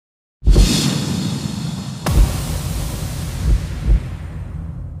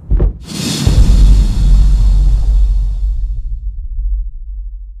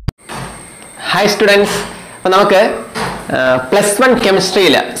Hi students. നമുക്ക് +1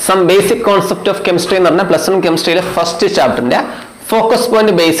 കെമിസ്ട്രിയിൽ some basic concept of chemistry എന്ന് പറഞ്ഞാൽ +1 കെമിസ്ട്രിയിലെ ഫസ്റ്റ് ചാപ്റ്ററിന്റെ ഫോക്കസ്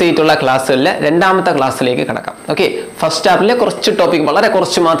പോയിന്റ് ബേസ് ചെയ്തിട്ടുള്ള ക്ലാസ്സുകളിലെ രണ്ടാമത്തെ ക്ലാസ്സിലേക്ക് കടക്കാം. ഓക്കെ, ഫസ്റ്റ് ചാപ്റ്ററിലെ കുറച്ച് ടോപ്പിക് വളരെ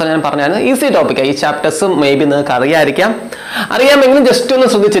കുറച്ച് മാത്രം ഞാൻ പറഞ്ഞായിരുന്നു. Easy topic. ഈ ചാപ്റ്റേഴ്സ് മേ ബി നിങ്ങൾക്ക് അറിയാമെങ്കിലും ജസ്റ്റ് ഒന്ന്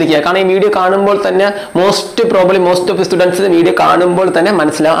ശ്രദ്ധിച്ചിരിക്കുക. കാരണം ഈ വീഡിയോ കാണുമ്പോൾ തന്നെ മോസ്റ്റ് ഓഫ് സ്റ്റുഡൻസ് വീഡിയോ കാണുമ്പോൾ തന്നെ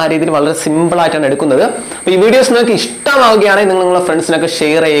മനസ്സിലാവും. ആ രീതിയിൽ വളരെ സിമ്പിൾ ആയിട്ടാണ് എടുക്കുന്നത്. അപ്പോൾ ഈ വീഡിയോസ് നിങ്ങൾക്ക് ഇഷ്ടമാവുകയാണെങ്കിൽ നിങ്ങൾ നിങ്ങളുടെ ഫ്രണ്ട്സിനൊക്കെ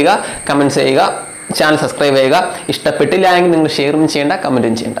ഷെയർ ചെയ്യുക, കമൻറ്റ്സ് ചെയ്യുക, ചാനൽ സബ്സ്ക്രൈബ് ചെയ്യുക. ഇഷ്ടപ്പെട്ടില്ലെങ്കിൽ നിങ്ങൾ ഷെയറും ചെയ്യേണ്ട,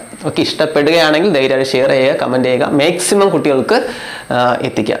 കമൻറ്റും ചെയ്യേണ്ട. ഓക്കെ, ഇഷ്ടപ്പെടുകയാണെങ്കിൽ ധൈര്യമായിട്ട് ഷെയർ ചെയ്യുക, കമൻറ്റ് ചെയ്യുക, മാക്സിമം കുട്ടികൾക്ക്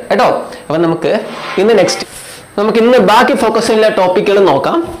എത്തിക്കുക കേട്ടോ. അപ്പം നമുക്ക് ഇന്ന് ബാക്കി ഫോക്കസ് ചെയ്യുന്ന ടോപ്പിക്കുകൾ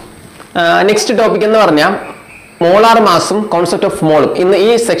നോക്കാം. നെക്സ്റ്റ് ടോപ്പിക് എന്ന് പറഞ്ഞാൽ മോളാർ മാസും കോൺസെപ്റ്റ് ഓഫ് മോളും. ഇന്ന് ഈ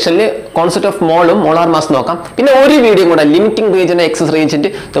സെക്ഷനിൽ കോൺസെപ്റ്റ് ഓഫ് മോളും മോളാർ മാസും നോക്കാം. പിന്നെ ഒരു വീഡിയോ കൂടെ limiting region excess റീജിയന്റ്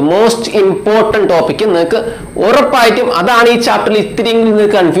the most important topic. നിങ്ങൾക്ക് ഉറപ്പായിട്ടും അതാണ് ഈ ചാപ്റ്ററിൽ ഇത്തിരിയെങ്കിലും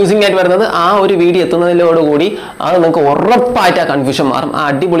നിങ്ങൾക്ക് കൺഫ്യൂസിംഗ് ആയിട്ട് വരുന്നത്. ആ ഒരു വീഡിയോ എത്തുന്നതിലോടുകൂടി അത് നിങ്ങൾക്ക് ഉറപ്പായിട്ട് ആ കൺഫ്യൂഷൻ മാറും. ആ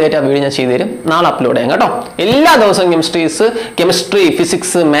അടിപൊളിയായിട്ട് ആ വീഡിയോ ഞാൻ ചെയ്തു തരും. നാളെ അപ്ലോഡ് ചെയ്യാം കേട്ടോ. എല്ലാ ദിവസവും കെമിസ്ട്രി,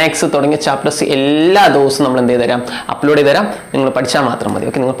 ഫിസിക്സ്, മാത്സ് തുടങ്ങിയ ചാപ്റ്റേഴ്സ് എല്ലാ ദിവസവും നമ്മൾ എന്ത് ചെയ്ത് തരാം, അപ്ലോഡ് ചെയ്ത് തരാം. നിങ്ങൾ പഠിച്ചാൽ മാത്രം മതി.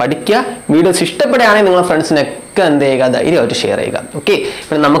 ഓക്കെ, നിങ്ങൾ പഠിക്കുക. വീഡിയോസ് ഇഷ്ടപ്പെടുകയാണെങ്കിൽ നിങ്ങളുടെ ഫ്രണ്ട്സിനൊക്കെ എന്ത് ചെയ്യുക, ധൈര്യമായിട്ട് ഷെയർ ചെയ്യുക. ഓക്കെ,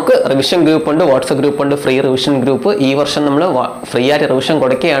 പിന്നെ നമുക്ക് റിവിഷൻ ഗ്രൂപ്പ് ഉണ്ട്, വാട്സ്ആപ്പ് ഗ്രൂപ്പ് ഉണ്ട്, ഫ്രീ റിവിഷൻ ഗ്രൂപ്പ്. ഈ വർഷം നമ്മൾ ഫ്രീ ആയിട്ട് റിവിഷൻ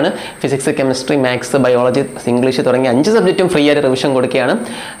കൊടുക്കുകയാണ്. Physics, chemistry, maths, biology, English തുടങ്ങിയ 5 സബ്ജക്റ്റും ഫ്രീ ആയിട്ട് റിവിഷൻ കൊടുക്കുകയാണ്.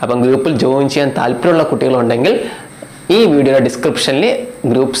 അപ്പം ഗ്രൂപ്പിൽ ജോയിൻ ചെയ്യാൻ താല്പര്യമുള്ള കുട്ടികളുണ്ടെങ്കിൽ ഈ വീഡിയോയുടെ ഡിസ്ക്രിപ്ഷനിൽ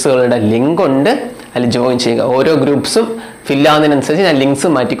ഗ്രൂപ്പ്സുകളുടെ ലിങ്ക് ഉണ്ട്, അതിൽ ജോയിൻ ചെയ്യുക. ഓരോ ഗ്രൂപ്പ്സും ഫില്ലാവുന്നതിനനുസരിച്ച് ഞാൻ ലിങ്ക്സ്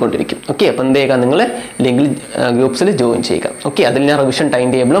മാറ്റിക്കൊണ്ടിരിക്കും. ഓക്കെ, അപ്പം എന്ത് ചെയ്യുക, നിങ്ങൾ ലിങ്കിൽ ഗ്രൂപ്പ്സിൽ ജോയിൻ ചെയ്യുക. ഓക്കെ, അതിൽ ഞാൻ റിവിഷൻ ടൈം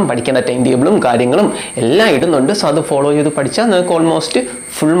ടേബിളും പഠിക്കേണ്ട ടൈം ടേബിളും കാര്യങ്ങളും എല്ലാം ഇടുന്നുണ്ട്. സോ അത് ഫോളോ ചെയ്ത് പഠിച്ചാൽ നിങ്ങൾക്ക് ഓൾമോസ്റ്റ്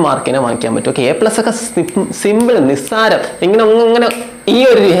ഫുൾ മാർക്കിനെ വാങ്ങിക്കാൻ പറ്റും. ഓക്കെ, A+ ഒക്കെ സിമ്പിൾ, നിസ്സാരം. ഇങ്ങനെ ഈ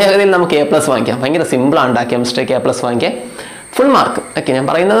ഒരു രേഖയിൽ നമുക്ക് A+ വാങ്ങിക്കാം. ഭയങ്കര സിമ്പിളാണ് ഉണ്ടാക്കിയ കെമിസ്ട്രിക്ക് A+ വാങ്ങിക്കാൻ ഫുൾ മാർക്ക്. ഓക്കെ, ഞാൻ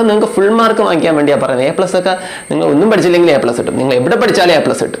പറയുന്നത് നിങ്ങൾക്ക് ഫുൾ മാർക്ക് വാങ്ങിക്കാൻ വേണ്ടിയാണ് പറയുന്നത്. A+ ഒക്കെ നിങ്ങൾ ഒന്നും പഠിച്ചില്ലെങ്കിൽ A+ കിട്ടും. നിങ്ങൾ എവിടെ പഠിച്ചാലും A+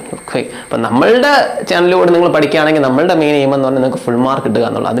 കിട്ടും. ഓക്കെ, അപ്പം നമ്മളുടെ ചാനലിലൂടെ നിങ്ങൾ പഠിക്കുകയാണെങ്കിൽ നമ്മളുടെ മെയിൻ എയിം എന്ന് പറഞ്ഞാൽ നിങ്ങൾക്ക് ഫുൾ മാർക്ക് കിട്ടുക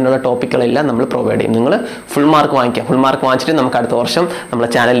എന്നുള്ളത്. അതിനുള്ള ടോപ്പിക്കുകളെല്ലാം നമ്മൾ പ്രൊവൈഡ് ചെയ്യും. നിങ്ങൾ ഫുൾ മാർക്ക് വാങ്ങിക്കാം. ഫുൾ മാർക്ക് വാങ്ങിച്ചിട്ട് നമുക്ക് അടുത്ത വർഷം നമ്മളെ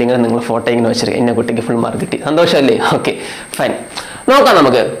ചാനലിൽ ഇങ്ങനെ നിങ്ങൾ ഫോട്ടോ ഇങ്ങനെ വെച്ചിരിക്കും, ഇന്ന കുട്ടിക്ക് ഫുൾ മാർക്ക് കിട്ടി. സന്തോഷമല്ലേ? Okay, fine. നോക്കാം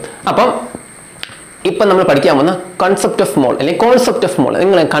നമുക്ക്. അപ്പം ഇപ്പം നമ്മൾ പഠിക്കാൻ പോകുന്ന കൺസെപ്റ്റ് ഓഫ് മോൾ അല്ലെങ്കിൽ കോൺസെപ്റ്റ് ഓഫ് മോൾ.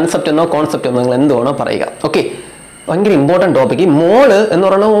 നിങ്ങൾ കൺസെപ്റ്റ് എന്നോ കോൺസെപ്റ്റ് എന്നോ നിങ്ങൾ എന്ത് വേണോ പറയുക. ഓക്കെ, ഭയങ്കര ഇമ്പോർട്ടൻറ്റ് ടോപ്പിക്. ഈ മോള് എന്ന്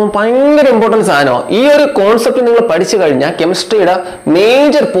പറയുന്നത് ഭയങ്കര ഇമ്പോർട്ടൻറ്റ് സാധനമാണ്. ഈ ഒരു കോൺസെപ്റ്റ് നിങ്ങൾ പഠിച്ചു കഴിഞ്ഞാൽ കെമിസ്ട്രിയുടെ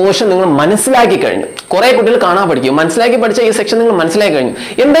മേജർ പോർഷൻ നിങ്ങൾ മനസ്സിലാക്കി കഴിഞ്ഞു. കുറേ കുട്ടികൾ കാണാൻ പഠിക്കും. മനസ്സിലാക്കി പഠിച്ച ഈ സെക്ഷൻ നിങ്ങൾ മനസ്സിലാക്കി കഴിഞ്ഞു.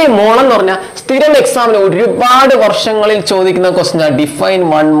 എന്താ ഈ മോളെന്ന് പറഞ്ഞാൽ സ്ഥിരം എക്സാമിന് ഒരുപാട് വർഷങ്ങളിൽ ചോദിക്കുന്ന question. Define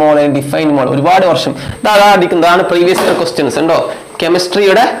one mole, define മോൾ. ഒരുപാട് വർഷം അടിക്കുന്നതാണ് പ്രീവിയസ് ഇയർ ക്വസ്റ്റ്യൻസ്. ഉണ്ടോ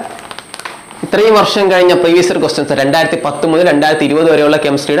കെമിസ്ട്രിയുടെ ഇത്രയും വർഷം കഴിഞ്ഞ പ്രീവിയസ് ഇയർ ക്വസ്റ്റ്യൻസ് 2010 മുതൽ 2020 വരെയുള്ള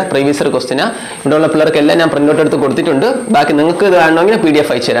കെമിസ്ട്രിയുടെ പ്രീവിയസ് ഇയർ ക്വസ്റ്റ്യനാ. ഇവിടെയുള്ള പിള്ളേർക്ക് എല്ലാം ഞാൻ പ്രിന്റ് ഔട്ട് എടുത്ത് കൊടുത്തിട്ടുണ്ട്. ബാക്കി നിങ്ങൾക്ക് ഇത് കാണണമെങ്കിൽ PDF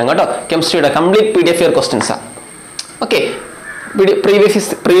അയച്ചു തരാം കേട്ടോ. കെമിസ്ട്രിയുടെ complete PDF year ക്വസ്റ്റ്യൻസാണ്. Okay,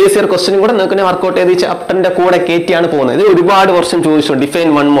 previous year ക്വസ്റ്റ്യനും കൂടെ നിങ്ങൾക്ക് വർക്കൗട്ട് ചെയ്ത് ചാപ്റ്ററിന്റെ കൂടെ കയറ്റിയാണ് പോകുന്നത്. ഇത് ഒരുപാട് വർഷം ചോദിച്ചു.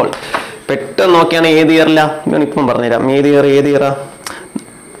 ഡിഫൈൻ വൺ മോൾ പെട്ടെന്ന് നോക്കിയാണ് ഏത് ഇയറിലാ, ഞാൻ ഇപ്പം പറഞ്ഞുതരാം. ഏത് ഇയറാ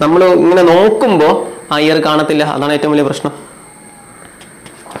നമ്മൾ ഇങ്ങനെ നോക്കുമ്പോൾ ആ ഇയർ കാണത്തില്ല. അതാണ് ഏറ്റവും വലിയ പ്രശ്നം.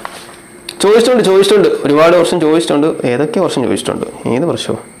 ചോദിച്ചിട്ടുണ്ട് ഒരുപാട് വർഷം ചോദിച്ചിട്ടുണ്ട്. ഏതൊക്കെ വർഷം ചോദിച്ചിട്ടുണ്ട്? ഏത്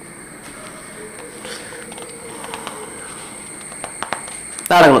വർഷമോ?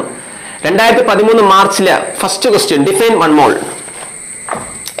 തുടങ്ങണം. 2013 മാർച്ചിലെ first question. Define one mole.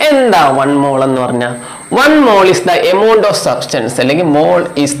 എന്താ വൺ മോൾ എന്ന് പറഞ്ഞാൽ? One mole is the amount of substance, അല്ലെങ്കിൽ മോൾ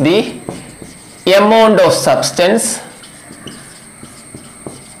is the amount of substance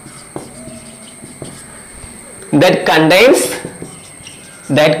that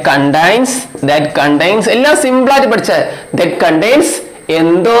contains എല്ലാം സിമ്പിൾ ആയിട്ട് പഠിച്ചാൽ that contains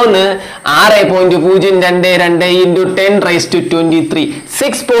എന്തോന്ന് 6.022 into 10 raised to 23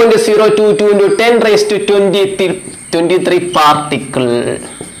 6.022 into 10 raised to 23 particle.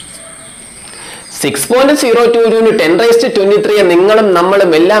 6.022 into 10 raised to 23 നിങ്ങളും നമ്മളും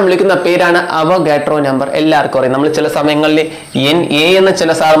എല്ലാം വിളിക്കുന്ന പേരാണ് അവഗാഡ്രോ നമ്പർ. എല്ലാവർക്കും അറിയാം. നമ്മൾ ചില സമയങ്ങളിൽ NA എന്ന്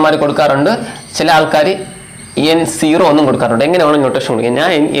ചില സാറന്മാർ കൊടുക്കാറുണ്ട്. ചില ആൾക്കാർ N0 ഒന്നും കൊടുക്കാറുണ്ട്. എങ്ങനെ വേണം നൊട്ടേഷൻ കൊടുക്കുക? ഞാൻ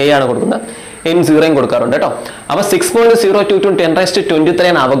NA ആണ് കൊടുക്കുന്നത്. N0 കൊടുക്കാറുണ്ട് കേട്ടോ. അപ്പോൾ 6.022 10 raised to 23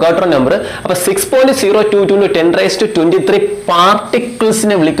 ആണ് അവഗാഡ്രോ നമ്പർ. അപ്പോൾ 6.022 10 raised to 23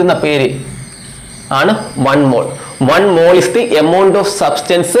 പാർട്ടിക്കിൾസിനെ വിളിക്കുന്ന പേര് ആണ് one mole. One mole is the amount of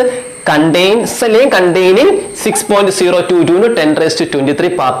substance containing 6.022 10 raised to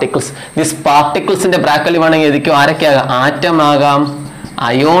 23 particles. This particlesന്റെ ബ്രാക്കറ്റിൽ വേണമെങ്കിൽ എഴുതിക്കോ. ആരൊക്കെയാകാം? ആറ്റം ആകാം,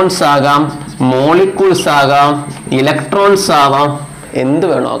 അയോൺസ് ആകാം, മോളിക്യൂൾസ് ആകാം, ഇലക്ട്രോൺസ് ആവാം, എന്ത്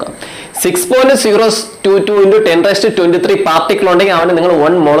വേണോ ആകാം. 6.022 into 10 raised to 23 പാർട്ടിക്കിൾ ഉണ്ടെങ്കിൽ അവനെ നിങ്ങൾ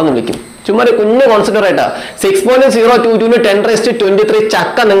 1 മോൾ എന്ന് വിളിക്കും. ചുമ്മാ ഒരു കുഞ്ഞു കോൺസെപ്റ്റ് ആയിട്ടാ. 6.022 10⁻23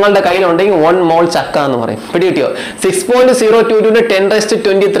 ചക്ക നിങ്ങളുടെ കയ്യിലുണ്ടെങ്കിൽ 1 മോൾ ചക്ക എന്ന് പറയും. പിടികിട്ടിയോ? 6.022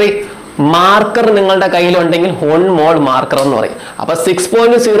 10⁻23 മാർക്കർ നിങ്ങളുടെ കയ്യിലുണ്ടെങ്കിൽ 1 മോൾ മാർക്കർ എന്ന് പറയും. അപ്പൊ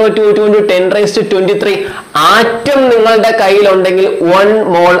 6.022 10⁻23 ആറ്റം നിങ്ങളുടെ കയ്യിലുണ്ടെങ്കിൽ 1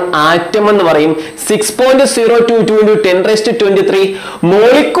 മോൾ ആറ്റം എന്ന് പറയും. 6.022 10⁻23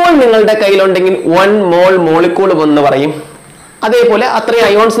 മോളിക്കൂൾ നിങ്ങളുടെ കയ്യിലുണ്ടെങ്കിൽ 1 മോൾ മോളിക്കൂൾ എന്ന് പറയും. അതേപോലെ അത്രയും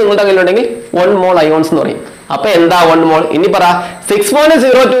അയോൺസ് നിങ്ങളുടെ കയ്യിലുണ്ടെങ്കിൽ 1 മോൾ അയോൺസ് എന്ന് പറയും. അപ്പൊ എന്താ 1 മോൾ? ഇനി പറ.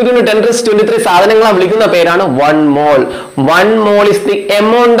 6.022 10⁻23 സാധനങ്ങളെ വിളിക്കുന്ന പേരാണ് 1 മോൾ. 1 മോൾ is the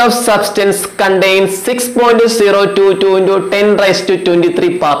amount of substance contains 6.022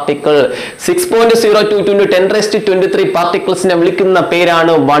 10⁻23 particle. 6.022 10⁻23 particlesനെ വിളിക്കുന്ന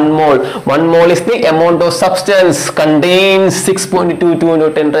പേരാണ് 1 മോൾ. 1 മോൾ is the amount of substance contains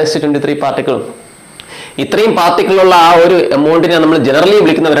 6.022 10⁻23 particle. ഇത്രയും പാർട്ടിക്കിളുള്ള ആ ഒരു എമൗണ്ടിനെ നമ്മൾ ജനറലി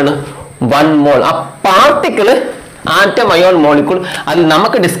വിളിക്കുന്നവരാണ് 1 മോൾ. ആ പാർട്ടിക്കിള് ആറ്റം, അയോൺ, മോളിക്കൂൾ. അതിൽ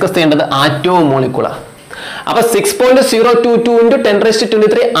നമുക്ക് ഡിസ്കസ് ചെയ്യേണ്ടത് ആറ്റവും മോളിക്കൂളാണ്. അപ്പൊ 6.022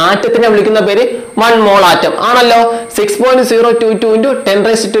 10⁻23 ആറ്റത്തിനെ വിളിക്കുന്ന പേര് 1 മോൾ ആറ്റം ആണല്ലോ. 6.022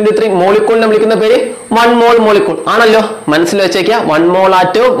 10⁻23 മോളിക്കൂളിനെ വിളിക്കുന്ന പേര് 1 മോൾ മോളിക്കൂൾ ആണല്ലോ. മനസ്സിൽ വെച്ചേക്കുക. 1 മോൾ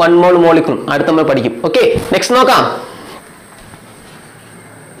ആറ്റവും 1 മോൾ മോളിക്കൂളും അടുത്ത് നമ്മൾ പഠിക്കും. ഓക്കെ, നെക്സ്റ്റ് നോക്കാം.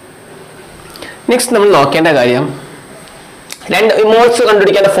 നെക്സ്റ്റ് നമ്മൾ നോക്കേണ്ട കാര്യം, രണ്ട് moles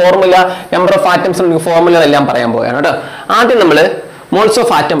കണ്ടുപിടിക്കേണ്ട formula, number of atoms formula എല്ലാം പറയാൻ പോവുകയാണ് കേട്ടോ. ആദ്യം നമ്മൾ മോൾസ്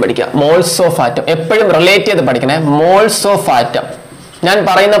ഓഫ് ആറ്റം പഠിക്കാം. മോൾസ് ഓഫ് ആറ്റം എപ്പോഴും റിലേറ്റ് ചെയ്ത് പഠിക്കണേ. മോൾസ് ഓഫ് ആറ്റം ഞാൻ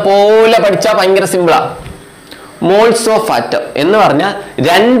പറയുന്ന പോലെ പഠിച്ചാൽ ഭയങ്കര സിമ്പിളാ. മോൾസ് ഓഫ് ആറ്റം എന്ന് പറഞ്ഞാൽ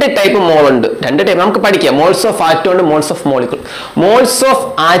 2 ടൈപ്പ് മോൾ ഉണ്ട്. 2 ടൈപ്പ് നമുക്ക് പഠിക്കാം. മോൾസ് ഓഫ് ആറ്റം ഉണ്ട്, moles of molecule. Moles of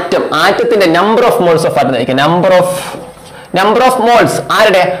atom, ആറ്റത്തിന്റെ number of moles of atom ആയിരിക്കും. നമ്പർ ഓഫ് മോൾസ്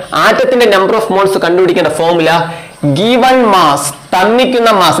ആരുടെ? ആറ്റത്തിന്റെ number of moles കണ്ടുപിടിക്കേണ്ട formula given mass, തന്നിക്കുന്ന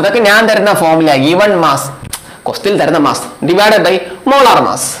mass. ഇതൊക്കെ ഞാൻ തരുന്ന ഫോർമുല. ഗിവൺ മാസ്, ക്വസ്റ്റ്യൻ തരുന്ന mass divided by molar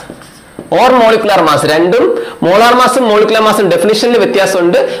mass or molecular mass. രണ്ടും molar മാസും molecular മാസും ഡെഫിനിഷനിൽ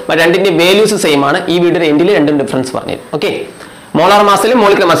വ്യത്യാസമുണ്ട്. രണ്ടിന്റെ values same ആണ്. ഈ വീഡിയോയുടെ എൻഡിൽ രണ്ടും ഡിഫറൻസ് പറഞ്ഞു. ഓക്കെ, മോളാർ മാസിലും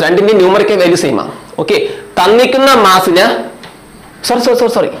മോളിക്കുലർ മാസ് രണ്ടിന്റെ ന്യൂമറിക്കൽ വാല്യൂ സെയിം ആണ്. Okay, തന്നിക്കുന്ന മാസിന്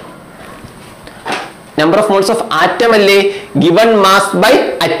sorry number of moles of atom അല്ലേ? given mass by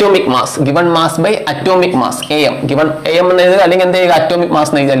atomic mass. given mass by atomic mass am. given am എന്ന് എഴുതുക, അല്ലെങ്കിൽ എന്ത് ചെയ്യുക, atomic mass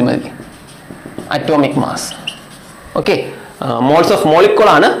എന്ന് എഴുതിയാലും മതി. atomic mass. Okay, moles of molecule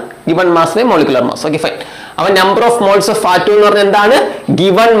ആണ് given mass by molecular mass. Okay, fine. അപ്പൊ number of moles of atom എന്ന് പറഞ്ഞാൽ എന്താണ്?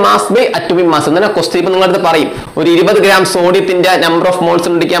 given mass by atomic mass. എന്നാണ് ക്വസ്റ്റ്യൻ. ഇപ്പൊ നിങ്ങളടുത്ത് പറയും ഒരു 20 ഗ്രാം സോഡിയത്തിന്റെ നമ്പർ ഓഫ് മോൾസ്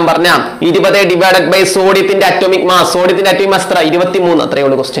കണ്ടുപിടിക്കാൻ പറഞ്ഞാൽ 20 divided by സോഡിയത്തിന്റെ atomic mass. സോഡിയത്തിന്റെ atomic mass എത്ര? 23. അത്രയേ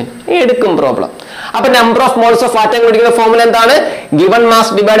ഉള്ളൂ ക്വസ്റ്റ്യൻ. എടുക്കും പ്രോബ്ലം. അപ്പൊ number of moles of atom കണ്ടുപിടിക്കുന്ന ഫോർമുല എന്താണ്? given mass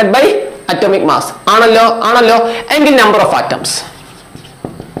divided by atomic mass ആണല്ലോ. എങ്കിൽ നമ്പർ ഓഫ്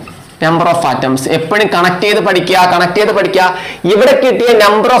ആറ്റംസ് എപ്പോഴും കണക്ട് ചെയ്ത് പഠിക്കുക. ഇവിടെ കിട്ടിയ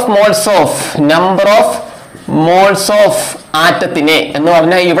നമ്പർ ഓഫ് മോൾസ് ഓഫ് ആറ്റത്തിനെ എന്ന്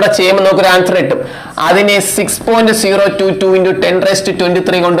പറഞ്ഞാൽ ഇവിടെ ചെയ്യുമ്പോൾ നമുക്കൊരു ആൻസർ കിട്ടും. അതിനെ 6.022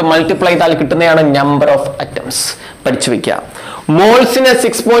 10⁻23 കൊണ്ട് മൾട്ടിപ്ലൈ ചെയ്താൽ കിട്ടുന്നതാണ് നമ്പർ ഓഫ് ആറ്റംസ്. പഠിച്ചു വെക്കുക. മോൾസിനെ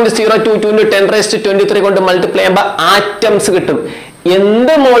 6.022 10⁻23 കൊണ്ട് മൾട്ടിപ്ലൈ ചെയ്യുമ്പോൾ ആറ്റംസ് കിട്ടും.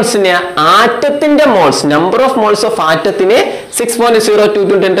 എന്ത് മോൾസിനെ? ആറ്റത്തിന്റെ moles. Number of moles of ആറ്റത്തിനെ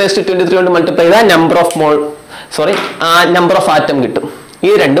 6.022 10⁻23 കൊണ്ട് മൾട്ടിപ്ലൈ ചെയ്താൽ നമ്പർ ഓഫ് ആറ്റം കിട്ടും. ഈ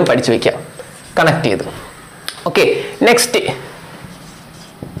രണ്ടും പഠിച്ചു വെക്കുക കണക്ട് ചെയ്ത്. Okay, next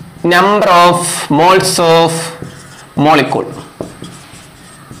number of moles of molecule.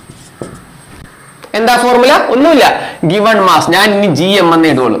 എന്താ ഫോർമുല? ഒന്നുമില്ല, ഗിവൺ മാസ്. ഞാൻ ഇനി GM എന്ന്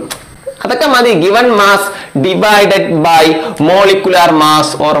ഇടുള്ളൂ. അതൊക്കെ മതി. Given mass divided by molecular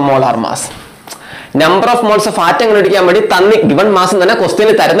mass or molar mass. Number of moles of atom കണ്ടുപിടിക്കാൻ വേണ്ടി ഗിവൺ മാസ് എന്ന് പറഞ്ഞാൽ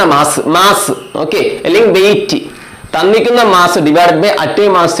ക്വസ്റ്റ്യനിൽ തരുന്ന മാസ്. ഓക്കെ, അല്ലെങ്കിൽ wait. തന്നിക്കുന്ന mass divide by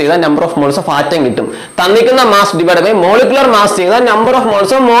atomic mass ചെയ്താൽ number of moles of atom കിട്ടും. തന്നിക്കുന്ന mass divide by molecular mass ചെയ്താൽ number of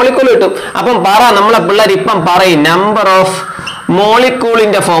moles of molecule കിട്ടും. അപ്പം പറ, നമ്മളെ പിള്ളേർ ഇപ്പം പറയും നമ്പർ ഓഫ്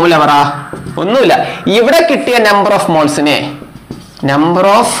മോളിക്കൂളിന്റെ ഫോർമുല പറ. ഒന്നുമില്ല, ഇവിടെ കിട്ടിയ number of മോൾസിനെ, number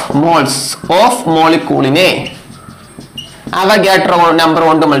of moles of മോളിക്കൂളിനെ Avogadro number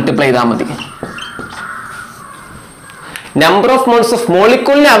കൊണ്ട് മൾട്ടിപ്ലൈ ചെയ്താൽ മതി. Number of moles of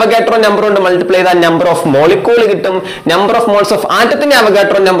മോളിക്കൂളിനെ Avogadro number കൊണ്ട് മൾട്ടിപ്ലൈ ചെയ്താൽ നമ്പർ ഓഫ് മോളിക്കൂൾ കിട്ടും. Number of moles of ആറ്റത്തിന്റെ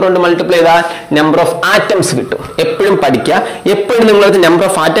Avogadro number കൊണ്ട് മൾട്ടിപ്ലൈ ചെയ്താൽ നമ്പർ ഓഫ് ആറ്റംസ് കിട്ടും. എപ്പോഴും പഠിക്കുക. എപ്പോഴും നിങ്ങൾക്ക് നമ്പർ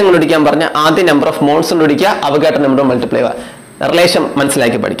ഓഫ് ആറ്റം കണ്ടുപിടിക്കാൻ പറഞ്ഞാൽ ആദ്യം നമ്പർ ഓഫ് മോൾസ് കണ്ടുപിടിക്കുക, അവഗാഡ്രോ നമ്പർ മൾട്ടിപ്ലൈ ചെയ്യുക. റിലേഷൻ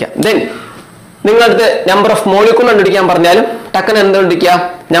മനസ്സിലാക്കി പഠിക്കുക. ദെൻ നിങ്ങളടുത്ത് നമ്പർ ഓഫ് മോളിക്കൂൾ കണ്ടുപിടിക്കാൻ പറഞ്ഞാലും ടക്കൻ എന്ത് കണ്ടുപിടിക്കുക?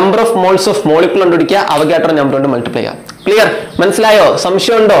 Number of moles of molecule കണ്ടുപിടിക്കുക, അവഗാഡ്രോ നമ്പർ കൊണ്ട് മൾട്ടിപ്ലൈ ചെയ്യുക. ക്ലിയർ? മനസ്സിലായോ?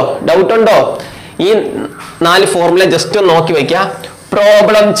 സംശയം ഉണ്ടോ? ഡൗട്ട് ഉണ്ടോ? ഈ 4 ഫോർമുല ജസ്റ്റ് ഒന്ന് നോക്കി വയ്ക്കുക.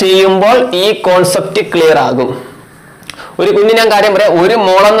 പ്രോബ്ലം ചെയ്യുമ്പോൾ ഈ കോൺസെപ്റ്റ് ക്ലിയർ ആകും. ഒരു കുഞ്ഞു ഞാൻ കാര്യം പറയാം. ഒരു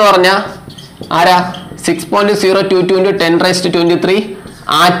മോൾ എന്ന് പറഞ്ഞാൽ ആരാ? 6.022 × 10⁻23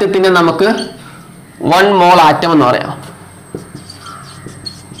 ആറ്റത്തിന് നമുക്ക് 1 മോൾ ആറ്റം എന്ന് പറയാം.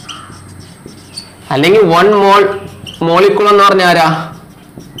 അല്ലെങ്കിൽ 1 മോൾ മോളിക്കൂൾ എന്ന് പറഞ്ഞാൽ ആരാ?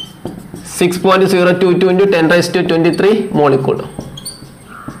 6.022 × 10⁻23 മോളിക്കൂൾ.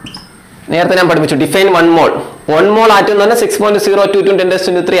 നേരത്തെ ഞാൻ പഠിപ്പിച്ചു. ഡിഫൈൻ 1 മോൾ. 1 മോൾ ആറ്റം എന്ന് പറഞ്ഞാൽ 6.022 ×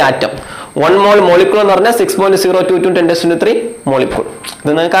 10⁻23 ആറ്റം. 1 മോൾ മോളിക്കൂൾ എന്ന് പറഞ്ഞാൽ 6.022 × 10⁻23 മോളിക്കൂൾ.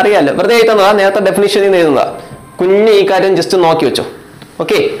 ഇത് നിങ്ങൾക്ക് അറിയാമല്ലോ. വെറുതെ എഴുതുന്നതാ, നേരത്തെ ഡെഫിനിഷൻ എഴുതുന്നതാ. കുഞ്ഞ് ഈ കാര്യം ജസ്റ്റ് നോക്കി വെച്ചോ.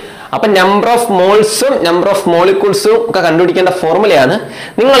 ഓക്കെ. അപ്പൊ നമ്പർ ഓഫ് മോൾസും നമ്പർ ഓഫ് മോളിക്യൂൾസും ഒക്കെ കണ്ടുപിടിക്കേണ്ട ഫോർമുലയാണ്.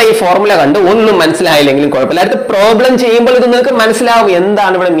 നിങ്ങൾ ഈ ഫോർമുല കണ്ട് ഒന്നും മനസ്സിലായില്ലെങ്കിലും കുഴപ്പമില്ല. അടുത്ത് പ്രോബ്ലം ചെയ്യുമ്പോൾ ഇത് നിങ്ങൾക്ക് മനസ്സിലാവും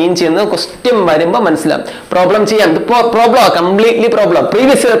എന്താണ് ഇവിടെ മീൻ ചെയ്യുന്നത്. ക്വസ്റ്റ്യൻ വരുമ്പോൾ മനസ്സിലാവും. പ്രോബ്ലം ചെയ്യാം. Problem completely problem,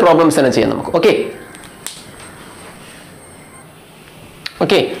 previous year problems തന്നെ ചെയ്യാം നമുക്ക്. ഓക്കെ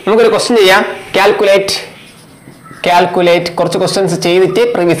ഓക്കെ നമുക്കൊരു ക്വസ്റ്റ്യൻ ചെയ്യാം. കാൽക്കുലേറ്റ് കുറച്ച് ക്വസ്റ്റ്യൻസ് ചെയ്തിട്ട്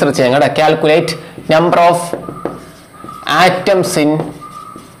പ്രീവിയസ് ഇയർ ചെയ്യാം കേട്ടോ. Calculate number of atoms in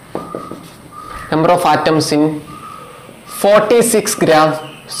 46 gram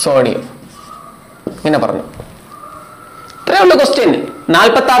sodium. ഇങ്ങനെ പറഞ്ഞു. ഇത്രയേ ഉള്ളൂ question.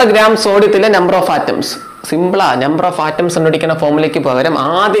 46 gram സോഡിയത്തിലെ number of atoms. സിമ്പിളാ. Number of atoms കണ്ടുപിടിക്കുന്ന ഫോമുലയ്ക്ക് പകരം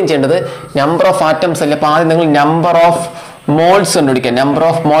ആദ്യം ചെയ്യേണ്ടത് നമ്പർ ഓഫ് ആറ്റംസ് അല്ല. അപ്പൊ ആദ്യം നിങ്ങൾ നമ്പർ ഓഫ് മോൾസ് കണ്ടുപിടിക്കുക. Number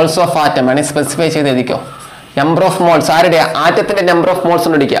of moles of atom വേണമെങ്കിൽ സ്പെസിഫൈ ചെയ്ത് എഴുതിക്കോ. നമ്പർ ഓഫ് മോൾസ് ആരുടെ? ആറ്റത്തിന്റെ നമ്പർ ഓഫ് മോൾസ്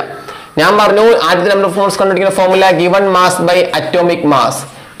കണ്ടുപിടിക്കുക. ഞാൻ പറഞ്ഞു ആറ്റത്തിന്റെ നമ്പർ ഓഫ് മോൾസ് കണ്ടുപിടിക്കുന്ന formula given mass by atomic mass.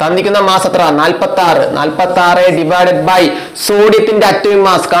 തന്നിരിക്കുന്ന മാസ് എത്ര? 46. 46 ഡിവൈഡഡ് ബൈ സോഡിയത്തിന്റെ അറ്റോമിക്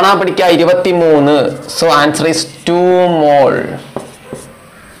മാസ് കാണാൻ പഠിക്കുക 23. So answer is 2 mall.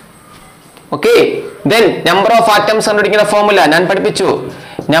 Okay. Then number of atoms കണ്ടുപിടിക്കുന്ന ഫോമുല ഞാൻ പഠിപ്പിച്ചു.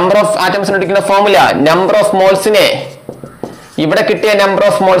 നമ്പർ ഓഫ് ആറ്റംസ് കണ്ടുപിടിക്കുന്ന ഫോമുല നമ്പർ ഓഫ് മോൾസിനെ, ഇവിടെ കിട്ടിയ നമ്പർ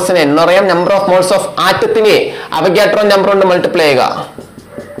ഓഫ് മോൾസിനെ എന്ന് പറയാം number of moles of ആറ്റത്തിനെ Avogadro number കൊണ്ട് മൾട്ടിപ്ലൈ ചെയ്യുക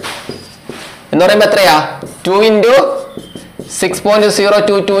എന്ന് പറയുമ്പോൾ എത്രയാ? 2 ×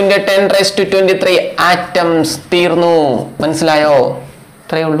 6.022 × 10⁻23 ആറ്റംസ്. തീർന്നു. മനസ്സിലായോ?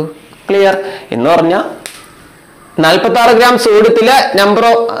 ഇത്രയേ ഉള്ളൂ. ക്ലിയർ എന്ന് പറഞ്ഞാൽ 46 gram സോഡിയത്തിലെ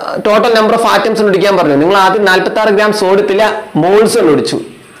total number of atoms കണ്ടുപിടിക്കാൻ പറഞ്ഞു. നിങ്ങൾ ആദ്യം 46 gram സോഡിയത്തിലെ മോൾസ് കണ്ടുപിടിച്ചു.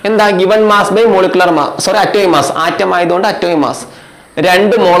 എന്താ? Given mass by molecular mass, sorry atomic mass. Atom ആയതുകൊണ്ട് അറ്റോമിക് മാസ്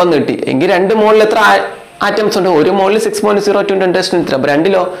 2 മോളെന്ന് കിട്ടി. എങ്കിൽ 2 മോളിൽ എത്ര ആറ്റംസ് ഉണ്ട്? ഒരു മോളിൽ 6.022 × 10⁻23. അപ്പൊ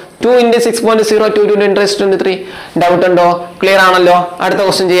 2ലോ 2 × 6.022 × 10⁻23. ഡൗട്ട് ഉണ്ടോ? ക്ലിയർ ആണല്ലോ. അടുത്ത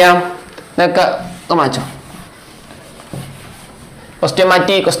ക്വസ്റ്റ്യൻ ചെയ്യാം. മാറ്റോ ക്വസ്റ്റ്യൻ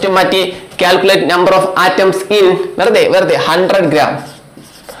മാറ്റി. Calculate number of atoms in വെറുതെ 100 gram.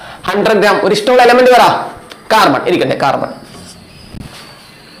 100 gram ഒരു ഇഷ്ടമുള്ള എലമെന്റ് പറ. കാർബൺ ഇരിക്കട്ടെ, കാർബൺ.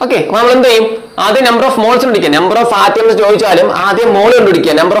 ഓക്കെ. അപ്പൊ നമ്മൾ എന്ത് ചെയ്യും? ആദ്യം നമ്പർ ഓഫ് മോൾസ് കണ്ടുപിടിക്കുക. നമ്പർ ഓഫ് ആറ്റംസ് ചോദിച്ചാലും ആദ്യം മോൾ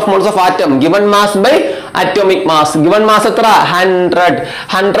കണ്ടുപിടിക്കുക. Number of moles of atom given mass by atomic mass. Given mass എത്ര? 100.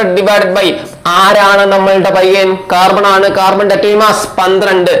 100 ഡിവൈഡഡ് ബൈ ആരാണ് നമ്മളുടെ പയ്യൻ? കാർബൺ ആണ്. കാർബണിന്റെ അറ്റോമിക് മാസ്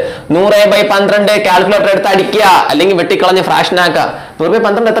 12. 100/12 കാൽക്കുലേറ്റർ എടുത്ത് അടിക്കുക, അല്ലെങ്കിൽ വെട്ടിക്കളഞ്ഞ് ഫ്രാക്ഷൻ ആക്കുക.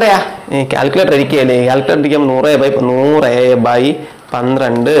 100/12 എത്രയാ? കാൽക്കുലേറ്റർ ഇരിക്കുകയല്ലേ. കാൽക്കുലേറ്റർ ഇരിക്കുമ്പോൾ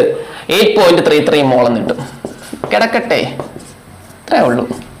 100/12 8.33 മോൾ എന്ന് കിട്ടും. കിടക്കട്ടെ. ഇത്രേ ഉള്ളൂ.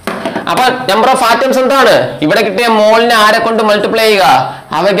 അപ്പൊ നമ്പർ ഓഫ് ആറ്റംസ് എന്താണ്? ഇവിടെ കിട്ടിയ മോളിനെ ആരെ കൊണ്ട് മൾട്ടിപ്ലൈ ചെയ്യുക?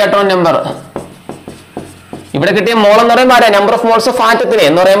 Avogadro number. ഇവിടെ കിട്ടിയ മോൾ എന്ന് പറയുമ്പോൾ ആരാ? നമ്പർ ഓഫ് മോൾസ് ഓഫ് ആറ്റത്തിനെ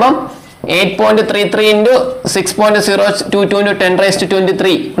എന്ന് പറയുമ്പോൾ 8.33 × 6.022 ×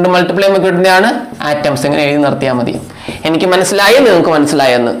 10⁻23 കൊണ്ട് മൾട്ടിപ്ലൈ ചെയ്യുമ്പോൾ കിട്ടുന്നതാണ് ആറ്റംസ്. എങ്ങനെ എഴുതി നിർത്തിയാൽ മതി. എനിക്ക് മനസ്സിലായോ? നിങ്ങൾക്ക്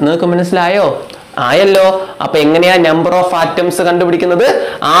മനസ്സിലായോ? ആയല്ലോ. അപ്പൊ എങ്ങനെയാ നമ്പർ ഓഫ് ആറ്റംസ് കണ്ടുപിടിക്കുന്നത്?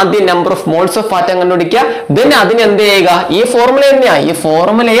 ആദ്യം number of moles of atom കണ്ടുപിടിക്കുക. ദെൻ അതിന് എന്ത് ചെയ്യുക? ഈ ഫോർമുല തന്നെയാ. ഈ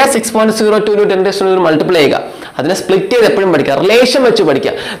ഫോർമുലയെ 6.022 × 10⁻23 മൾട്ടിപ്ലൈ ചെയ്യുക. അതിനെ സ്പ്ലിറ്റ് ചെയ്ത് എപ്പോഴും പഠിക്കുക. റിലേഷൻ വെച്ച്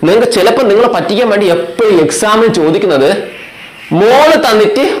പഠിക്കുക. നിങ്ങൾക്ക് ചിലപ്പോൾ നിങ്ങളെ പറ്റിക്കാൻ വേണ്ടി എപ്പോഴും എക്സാമിൽ ചോദിക്കുന്നത് മോള്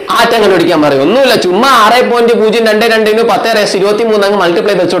തന്നിട്ട് ആറ്റം കണ്ടുപിടിക്കാൻ പറയും. ഒന്നുമില്ല, ചുമ്മാ 6.022 × 10⁻23 അങ്ങ്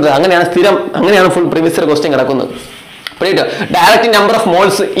മൾട്ടിപ്ലൈ വെച്ച് കൊടുത്തത്. അങ്ങനെയാണ് സ്ഥിരം, അങ്ങനെയാണ് ഫുൾ പ്രീവിയസ് ഇയർ ക്വസ്റ്റ്യൻ കിടക്കുന്നത്. Direct number of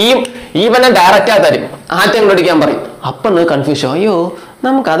moles ഈവനെ direct ആയി തരും. ആറ്റം കണ്ടുപിടിക്കാൻ പറയും. അപ്പൊ നിങ്ങൾ കൺഫ്യൂഷൻ. അയ്യോ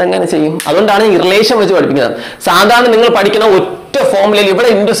നമുക്ക് അതെങ്ങനെ ചെയ്യും? അതുകൊണ്ടാണ് ഈ റിലേഷൻ വെച്ച് പഠിപ്പിക്കുന്നത്. സാധാരണ നിങ്ങൾ പഠിക്കുന്ന ഒറ്റ ഫോമുലയിൽ ഇവിടെ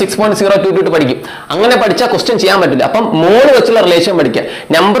 × 6.022 പഠിക്കും. അങ്ങനെ പഠിച്ചാൽ ക്വസ്റ്റ്യൻ ചെയ്യാൻ പറ്റില്ല. അപ്പം മോൾ വെച്ചുള്ള റിലേഷൻ പഠിക്കുക.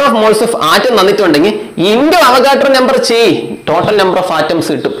 Number of moles of atom തന്നിട്ടുണ്ടെങ്കിൽ into Avogadro number total number of atoms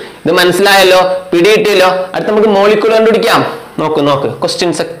കിട്ടും. ഇത് മനസ്സിലായല്ലോ? പിടിയിട്ടില്ലോ? അടുത്ത് നമുക്ക് മോളിക്യൂൾ കണ്ടുപിടിക്കാം. നോക്ക്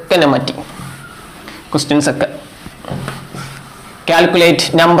ക്വസ്റ്റ്യൻസ് ഒക്കെ ഞാൻ മാറ്റി. ക്വസ്റ്റ്യൻസ് ഒക്കെ calculate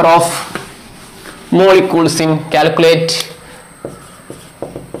number of molecules in calculate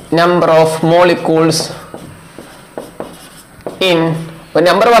number of molecules in ഒരു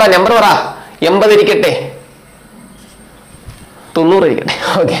നമ്പർ പറ 80 ഇരിക്കട്ടെ. 90 ഇരിക്കട്ടെ.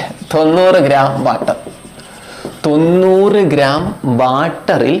 Okay, 90 gram water. 90 ഗ്രാം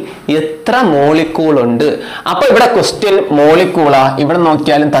വാട്ടറിൽ എത്ര മോളിക്കൂൾ ഉണ്ട്? അപ്പൊ ഇവിടെ ക്വസ്റ്റ്യൻ മോളിക്കൂളാ, ഇവിടെ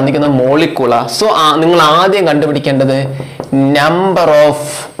നോക്കിയാലും തന്നിരിക്കുന്ന മോളിക്കൂളാ. സോ നിങ്ങൾ ആദ്യം കണ്ടുപിടിക്കേണ്ടത് number of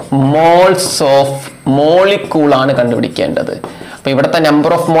moles of molecule ആണ് കണ്ടുപിടിക്കേണ്ടത്. അപ്പൊ ഇവിടുത്തെ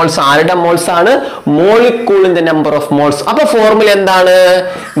നമ്പർ ഓഫ് മോൾസ് ആരുടെ മോൾസ് ആണ്? മോളിക്കൂളിന്റെ നമ്പർ ഓഫ് മോൾസ്. അപ്പൊ ഫോർമുല എന്താണ്?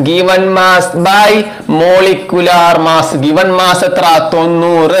 Given mass by molecular mass. Given mass എത്ര?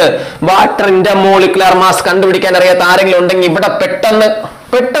 90. വാട്ടറിന്റെ മോളിക്കുലാർ മാസ് കണ്ടുപിടിക്കാൻ അറിയാത്ത ആരെങ്കിലും ഉണ്ടെങ്കിൽ ഇവിടെ പെട്ടെന്ന്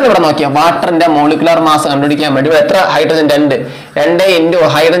ഇവിടെ നോക്കിയാൽ വാട്ടറിന്റെ മോളിക്കുലാർ മാസ് കണ്ടുപിടിക്കാൻ വേണ്ടി ഇവിടെ എത്ര hydrogen? 2 into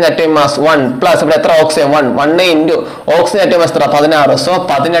hydrogen atomic mass 1 plus ഇവിടെ എത്ര oxygen? 1 into oxygen atomic mass എത്ര? 16. സോ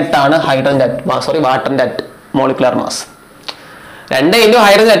 18 ആണ് hydrogen വാട്ടറിന്റെ molecular mass. 2 into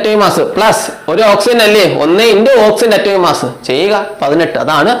hydrogen atomic mass plus ഒരു ഓക്സിജൻ അല്ലേ, 1 ഇൻറ്റു ഓക്സിജൻ അറ്റോമിക് മാസ് ചെയ്യുക 18.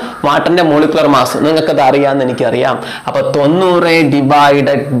 അതാണ് വാട്ടറിന്റെ മോളിക്കുലർ മാസ്. നിങ്ങൾക്ക് അത് അറിയാമെന്ന് എനിക്കറിയാം. അപ്പൊ 90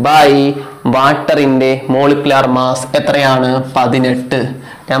 ഡിവൈഡഡ് ബൈ വാട്ടറിന്റെ മോളിക്കുലർ മാസ് എത്രയാണ്? 18.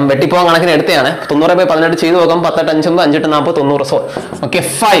 ഞാൻ വെട്ടിപ്പോകാൻ കണക്കിന് എടുത്തതാണ്. 90/18 ചെയ്ത് നോക്കാം. 10 5 5 8 40 90. സോ ഓക്കെ,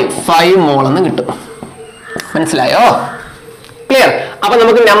 5 മോൾ എന്ന് കിട്ടും. മനസ്സിലായോ? ക്ലിയർ? അപ്പൊ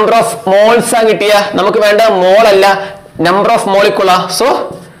നമുക്ക് നമ്പർ ഓഫ് മോൾസ് ആ കിട്ടിയ, നമുക്ക് വേണ്ട മോൾ അല്ല, number of മോളിക്കൂളാ. So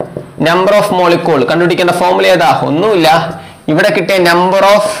number of molecule കണ്ടുപിടിക്കേണ്ട formula ഏതാ? ഒന്നുമില്ല. ഇവിടെ കിട്ടിയ നമ്പർ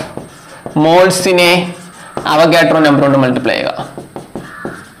ഓഫ് മോൾസിനെ അവഗാഡ്രോ നമ്പർ കൊണ്ട് മൾട്ടിപ്ലൈ ചെയ്യുക.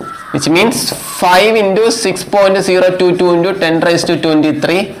 which means 5 into 6.022 into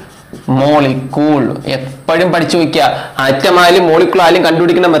 10⁻23 molecule. എപ്പോഴും പഠിച്ചു വയ്ക്കുക. ആറ്റമായാലും മോളിക്കൂൾ ആയാലും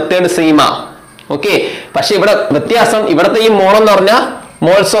കണ്ടുപിടിക്കുന്ന മെത്തേഡ് സെയിമാ. ഓക്കെ, പക്ഷെ ഇവിടെ വ്യത്യാസം, ഇവിടുത്തെ ഈ മോൾ എന്ന് പറഞ്ഞാൽ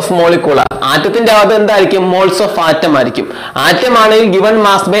മോൾസ് ഓഫ് മോളിക്കൂൾ. ആറ്റത്തിന്റെ അകത്ത് എന്തായിരിക്കും? മോൾസ് ഓഫ് ആറ്റം ആയിരിക്കും. ആറ്റം ആണെങ്കിൽ given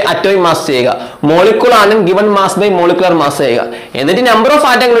mass by atomic mass ചെയ്യുക, മോളിക്കൂൾ ആണെങ്കിൽ given mass by molecular mass ചെയ്യുക. എന്നിട്ട് നമ്പർ ഓഫ്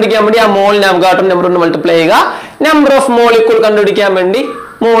ആറ്റം കണ്ടുപിടിക്കാൻ വേണ്ടി ആ മോളിനെ അവഗാഡ്രോ നമ്പർ കൊണ്ട് മൾട്ടിപ്ലൈ ചെയ്യുക. നമ്പർ ഓഫ് മോളിക്കൂൾ കണ്ടുപിടിക്കാൻ വേണ്ടി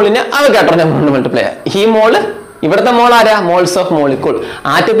മോളിനെ അവഗാഡ്രോ നമ്പർ കൊണ്ട് മൾട്ടിപ്ലൈ ചെയ്യുക. ഈ മോള് ഇവിടുത്തെ മോൾ ആരാ? Moles of molecule.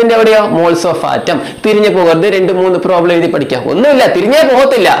 ആറ്റത്തിന്റെ എവിടെയോ? Moles of atom. തിരിഞ്ഞു പോകരുത്. 2-3 പ്രോബ്ലം എഴുതി പഠിക്കാം. ഒന്നുമില്ല, തിരിഞ്ഞേ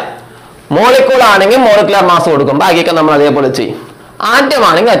പോകത്തില്ല. മോളിക്കൂൾ ആണെങ്കിൽ മോളിക്കുലർ മാസ് കൊടുക്കും, ബാക്കിയൊക്കെ നമ്മൾ അതേപോലെ ചെയ്യും. ആറ്റം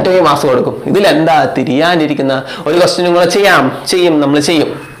ആണെങ്കിൽ അറ്റോമിക് മാസ് കൊടുക്കും. ഇതിലെന്താ തിരിയാനിരിക്കുന്ന? ഒരു ക്വസ്റ്റ്യനും കൂടെ നമ്മൾ ചെയ്യും.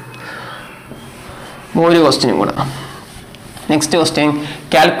 ഒരു ക്വസ്റ്റ്യനും കൂടെ. Next question,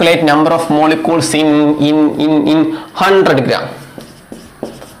 calculate number of molecules in 100 gram.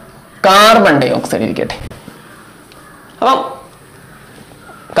 Carbon dye oxide ഇരിക്കട്ടെ. അപ്പം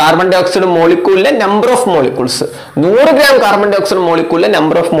carbon dye oxide മോളിക്യൂളിലെ number of molecules, 100 gram carbon dye oxide മോളിക്യൂളിലെ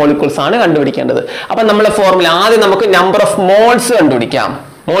number of molecules ആണ് കണ്ടുപിടിക്കേണ്ടത്. അപ്പൊ നമ്മളെ ഫോർമുല ആദ്യം നമുക്ക് നമ്പർ ഓഫ് മോൾസ് കണ്ടുപിടിക്കാം.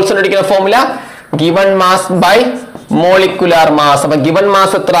 മോൾസ് കണ്ടുപിടിക്കുന്ന formula given mass by molecular mass. അപ്പൊ ഗിവൺ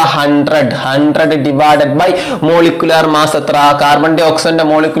മാസ് എത്ര? 100 ഡിവൈഡഡ് ബൈ മോളിക്കുലാർ മാസ് എത്ര? കാർബൺ ഡൈ ഓക്സൈഡിന്റെ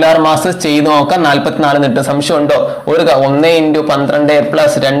മോളിക്കുലാർ മാസ് ചെയ്ത് നോക്കാം. 44 കിട്ടും. സംശയം ഉണ്ടോ? 1 ഇൻറ്റു 12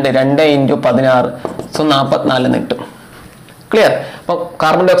 പ്ലസ് 2 ഇൻറ്റു 16. സോ 44 കിട്ടും. ക്ലിയർ? അപ്പൊ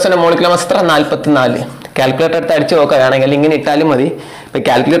കാർബൺ ഡൈ ഓക്സൈഡിന്റെ മോളിക്കുലർ മാസ് എത്ര? 44. കാൽക്കുലേറ്റർ എടുത്ത് അടിച്ചു നോക്കുകയാണെങ്കിൽ, അല്ലെങ്കിൽ ഇങ്ങനെ ഇട്ടാലും മതി. ഇപ്പൊ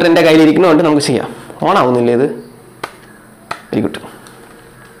കാൽക്കുലേറ്റർ എന്റെ കയ്യിൽ ഇരിക്കുന്നതുകൊണ്ട് നമുക്ക് ചെയ്യാം. ഓൺ ആവുന്നില്ലേ ഇത്? Very good.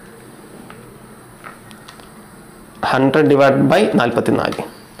 100 divide by 44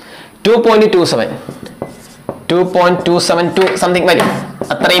 2.272 something വരും.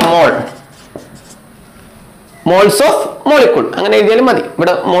 അത്രയും മോൾസ് ഓഫ് മോളിക്കൂൾ അങ്ങനെ എഴുതിയാലും മതി.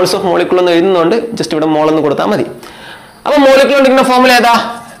 ഇവിടെ മോൾസ് ഓഫ് മോളിക്കൂൾ എന്ന് എഴുതുന്നുണ്ട്, ജസ്റ്റ് ഇവിടെ മോൾ എന്ന് കൊടുത്താൽ മതി. അപ്പൊ മോളിക്കൂൾ ഉണ്ടെങ്കിൽ ഫോർമുല ഏതാ?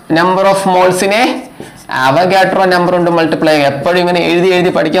 നമ്പർ ഓഫ് മോൾസിനെ അവഗാഡ്രോ നമ്പർ കൊണ്ട് മൾട്ടിപ്ലൈ ചെയ്യുക. എപ്പോഴും ഇങ്ങനെ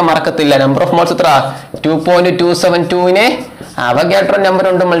എഴുതി പഠിക്കാൻ മറക്കത്തില്ല. നമ്പർ ഓഫ് മോൾസ് എത്ര? 2.272നെ അവഗാഡ്രോ നമ്പർ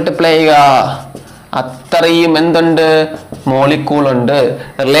കൊണ്ട് മൾട്ടിപ്ലൈ ചെയ്യുക. അത്രയും എന്തുണ്ട്? മോളിക്കൂൾ ഉണ്ട്.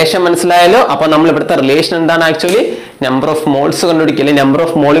 റിലേഷൻ മനസ്സിലായാലോ? അപ്പൊ നമ്മൾ ഇവിടുത്തെ റിലേഷൻ എന്താണ്? ആക്ച്വലി നമ്പർ ഓഫ് മോൾസ് കണ്ടുപിടിക്കുക, number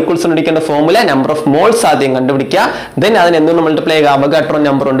of molecules കണ്ടുപിടിക്കേണ്ട formula number of moles ആദ്യം കണ്ടുപിടിക്കുക. ദെൻ അതിന് എന്തുകൊണ്ട് മൾട്ടിപ്ലൈ ചെയ്യുക? അവഗാഡ്രോ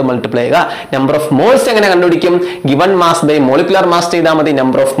നമ്പർ കൊണ്ട് മൾട്ടിപ്ലൈ ചെയ്യുക. നമ്പർ ഓഫ് മോൾസ് എങ്ങനെ കണ്ടുപിടിക്കും? Given mass by molecular mass ചെയ്താൽ മതി,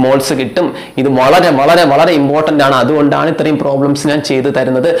 നമ്പർ ഓഫ് മോൾസ് കിട്ടും. ഇത് വളരെ വളരെ വളരെ ഇമ്പോർട്ടന്റ് ആണ്. അതുകൊണ്ടാണ് ഇത്രയും പ്രോബ്ലംസ് ഞാൻ ചെയ്തു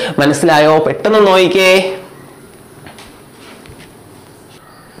തരുന്നത്. മനസ്സിലായോ? പെട്ടെന്ന് നോക്കിക്കേ.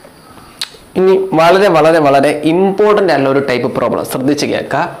 ഇനി വളരെ വളരെ വളരെ ഇമ്പോർട്ടൻ്റ് ആയിട്ടുള്ള ഒരു ടൈപ്പ് പ്രോബ്ലം ശ്രദ്ധിച്ച്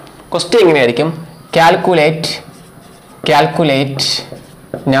കേൾക്കുക. ക്വസ്റ്റ്യൻ എങ്ങനെയായിരിക്കും? Calculate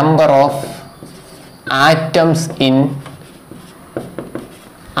number of atoms in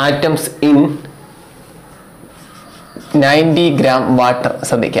 90 gram water.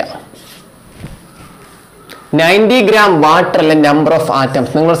 ശ്രദ്ധിക്കുക, 90 ഗ്രാം വാട്ടറിലെ നമ്പർ ഓഫ്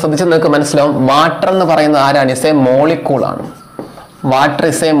ആറ്റംസ്. നിങ്ങൾ ശ്രദ്ധിച്ച് നിങ്ങൾക്ക് മനസ്സിലാവും. വാട്ടർ എന്ന് പറയുന്നത് ആരാണ്? ഇസ് എ മോളിക്കൂൾ ആണ്. Water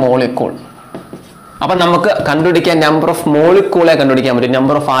is A molecule. അപ്പൊ നമുക്ക് കണ്ടുപിടിക്കാൻ നമ്പർ ഓഫ് മോളിക്കൂളെ കണ്ടുപിടിക്കാൻ പറ്റും.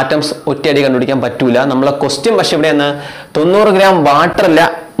 നമ്പർ ഓഫ് ആറ്റംസ് ഒറ്റയടി കണ്ടുപിടിക്കാൻ പറ്റൂല. നമ്മളെ ക്വസ്റ്റ്യൻ പക്ഷെ ഇവിടെയാണ് 90 ഗ്രാം വാട്ടറല്ല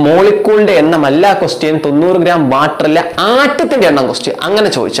മോളിക്യൂളിന്റെ എണ്ണമല്ല ക്വസ്റ്റ്യൻ, 90 ഗ്രാം വാട്ടറിലെ ആറ്റത്തിന്റെ എണ്ണം ക്വസ്റ്റ്യൻ. അങ്ങനെ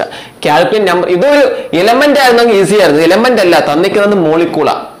ചോദിച്ചാൽ കാൽക്കുലേറ്റ് നമ്പർ. ഇതൊരു എലമെന്റ് ആയിരുന്നെങ്കിൽ ഈസി ആയിരുന്നു. എലമെന്റ് അല്ല, തന്നിക്കുന്നത്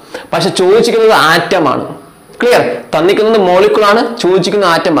മോളിക്യൂളാ, പക്ഷെ ചോദിച്ചിരിക്കുന്നത് ആറ്റമാണ്. ക്ലിയർ? തന്നിക്കുന്നത് മോളിക്യൂളാണ്, ചോദിച്ചിരിക്കുന്ന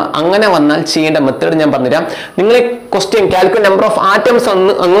ആറ്റമാണ്. അങ്ങനെ വന്നാൽ ചെയ്യേണ്ട മെത്തേഡ് ഞാൻ പറഞ്ഞുതരാം. നിങ്ങൾ question calculate number of atoms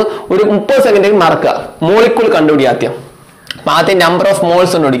അങ്ങ് ഒരു 30 സെക്കൻഡിൽ മറക്കുക. മോളിക്യൂൾ കണ്ടുപിടി ആദ്യം. അപ്പൊ ആദ്യം നമ്പർ ഓഫ്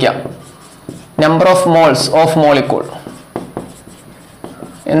മോൾസ് കണ്ടുപിടിക്കാം. Number of moles of molecule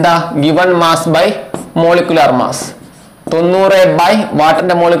എന്താ? Given mass by molecular mass. 90 by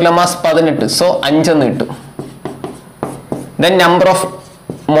വാട്ടറിന്റെ molecular mass 18, so 5 എന്ന് കിട്ടും. ദെൻ നമ്പർ ഓഫ്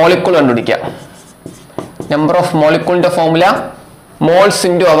മോളിക്യൂൾ കണ്ടുപിടിക്കാം. Number of മോളിക്യൂളിന്റെ formula moles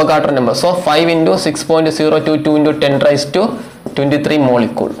into Avogadro number. So 5 into 6.022 into 10⁻23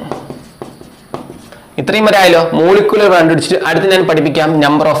 molecule. ഇത്രയും വരെ ആയല്ലോ. Molecule കണ്ടുപിടിച്ചിട്ട് അടുത്ത് ഞാൻ പഠിപ്പിക്കാം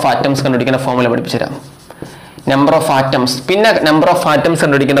നമ്പർ ഓഫ് ആറ്റംസ് കണ്ടുപിടിക്കുന്ന ഫോർമുല പഠിപ്പിച്ചുതരാം. നമ്പർ ഓഫ് ആറ്റംസ്, പിന്നെ number of atoms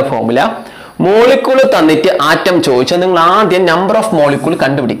കണ്ടുപിടിക്കേണ്ട formula. Molecule തന്നിട്ട് ആറ്റം ചോദിച്ചാൽ നിങ്ങൾ ആദ്യം നമ്പർ ഓഫ് മോളിക്യൂൾ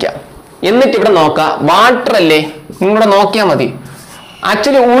കണ്ടുപിടിക്കാം. എന്നിട്ട് ഇവിടെ നോക്കാം, വാട്ടർ അല്ലേ, നിങ്ങളിവിടെ നോക്കിയാൽ മതി.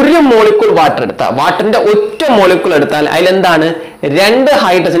 ആക്ച്വലി ഒരു മോളിക്യൂൾ വാട്ടർ എടുത്താൽ, വാട്ടറിന്റെ ഒറ്റ മോളിക്യൂൾ എടുത്താൽ അതിലെന്താണ്? 2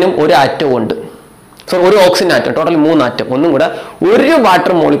 ഹൈഡ്രജനും 1 ആറ്റവും ഉണ്ട്. സോ ഒരു ഓക്സിജൻ ആറ്റം, ടോട്ടൽ 3 ആറ്റം. ഒന്നും കൂടെ, ഒരു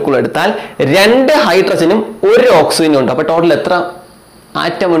വാട്ടർ മോളിക്യൂൾ എടുത്താൽ 2 ഹൈഡ്രജനും 1 ഓക്സിജനും ഉണ്ട്. അപ്പൊ ടോട്ടൽ എത്ര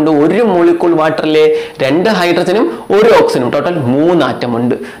ആറ്റം ഉണ്ട്? ഒരു മോളിക്യൂൾ വാട്ടറിലെ 2 ഹൈഡ്രജനും 1 ഓക്സിജനും, ടോട്ടൽ 3 ആറ്റം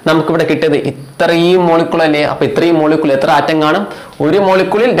ഉണ്ട്. നമുക്കിവിടെ കിട്ടിയത് ഇത്രയും മോളിക്യൂൾ അല്ലേ? അപ്പൊ ഇത്രയും മോളിക്യൂൾ എത്ര ആറ്റം കാണും? ഒരു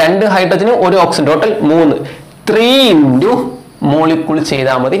മോളിക്യൂളിൽ 2 ഹൈഡ്രജനും 1 ഓക്സിജൻ, ടോട്ടൽ 3. 3 ഇൻറ്റു മോളിക്യൂൾ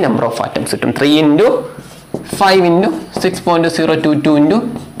ചെയ്താൽ മതി, നമ്പർ ഓഫ് ആറ്റംസ് കിട്ടും. 3 into 5 into 6.022 into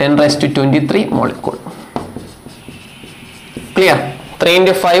 10⁻23 molecule. Clear? 3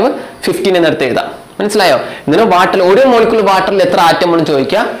 into 5 15 എന്നെടുത്ത് എഴുതാം. മനസ്സിലായോ? ഇതിന് വാട്ടറിൽ ഒരു മോളിക്യൂൾ വാട്ടറിൽ എത്ര ആറ്റം എന്ന്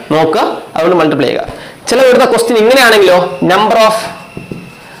ചോദിക്കുക, നോക്കുക, അതുകൊണ്ട് മൾട്ടിപ്ലൈ ചെയ്യുക. ചില ഇവിടുത്തെ question ഇങ്ങനെയാണെങ്കിലോ, number of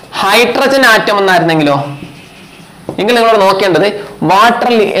hydrogen atom എന്നായിരുന്നെങ്കിലോ, എങ്കിൽ നിങ്ങൾ നോക്കേണ്ടത്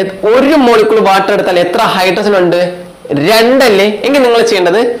വാട്ടറിൽ ഒരു മോളിക്യൂൾ വാട്ടർ എടുത്താൽ എത്ര ഹൈഡ്രജൻ ഉണ്ട്? 2 അല്ലേ? എങ്കിൽ നിങ്ങൾ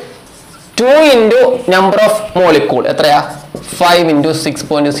ചെയ്യേണ്ടത് 2 ഇൻറ്റു നമ്പർ ഓഫ് മോളിക്യൂൾ എത്രയാ? 5 ഇൻറ്റു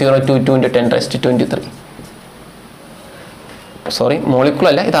 6.022 ഇൻറ്റു 10⁻23. സോറി, മോളിക്യൂൾ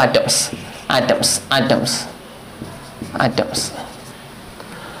അല്ല, ഇത് ആറ്റംസ്. Atoms atoms atoms.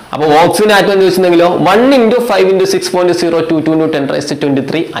 അപ്പോൾ ഓക്സിജൻ ആറ്റം എന്ന് ചോദിച്ചിട്ടുണ്ടെങ്കിലോ 1 ഇൻറ്റു 5 ഇൻറ്റു 6.022 ഇൻറ്റു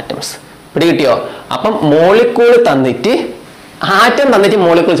 10⁻23 ആറ്റംസ്. പിടി കിട്ടിയോ? അപ്പം മോളിക്യൂൾ തന്നിട്ട് ആറ്റം തന്നിട്ട്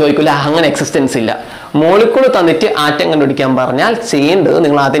മോളിക്യൂൾ ചോദിക്കില്ല, അങ്ങനെ എക്സിസ്റ്റൻസ് ഇല്ല. മോളിക്യൂൾ തന്നിട്ട് ആറ്റം കണ്ടുപിടിക്കാൻ പറഞ്ഞാൽ ചെയ്യേണ്ടത്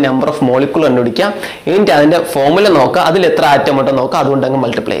നിങ്ങൾ ആദ്യം നമ്പർ ഓഫ് മോളിക്യൂൾ കണ്ടുപിടിക്കാം, എന്നിട്ട് അതിന്റെ ഫോർമുല നോക്കുക, അതിൽ എത്ര ആറ്റം ഉണ്ടോ നോക്കുക, അതുകൊണ്ട് അങ്ങ്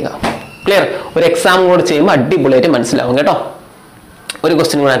മൾട്ടിപ്ലൈ ചെയ്യുക. ക്ലിയർ? ഒരു എക്സാം കൂടെ ചെയ്യുമ്പോൾ അടിപൊളിയായിട്ട് മനസ്സിലാവും കേട്ടോ. ഒരു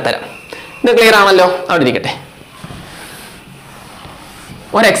ക്വസ്റ്റ്യൻ കൂടെ തരാം. ഇത് ക്ലിയർ ആണല്ലോ? അവിടെ ഇരിക്കട്ടെ.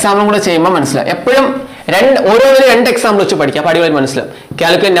 ഒരു എക്സാമ്പിളും കൂടെ ചെയ്യുമ്പോൾ മനസ്സിലാവും. എപ്പോഴും ഓരോന്നിനും 2 എക്സാമ്പിൾ വെച്ച് പഠിക്കാം, അപ്പോൾ അടിപൊളി മനസ്സിലാവും.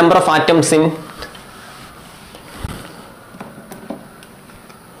 Calculate number of atoms in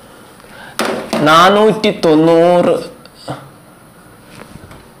 490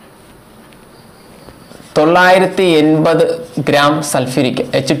 980 gram sulphuric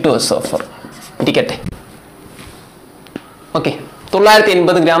H2SO4 ഇരിക്കട്ടെ. Okay,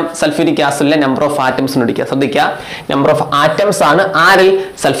 980 gram sulphuric ആസിഡിലെ number of atoms കണ്ടുപിടിക്കുക. ശ്രദ്ധിക്കുക, നമ്പർ ഓഫ് ആറ്റംസ് ആണ് ആരിൽ?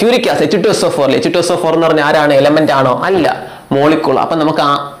 Sulphuric acid H2SO4. H2SO4 എന്ന് പറഞ്ഞാൽ ആരാണ്? എലമെന്റ് ആണോ? അല്ല, മോളിക്യൂൾ. അപ്പൊ നമുക്ക്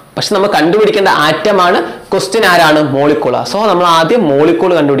പക്ഷെ നമ്മൾ കണ്ടുപിടിക്കേണ്ട ആറ്റമാണ്. ക്വസ്റ്റ്യൻ ആരാണ്? മോളിക്യൂളാ. സോ നമ്മൾ ആദ്യം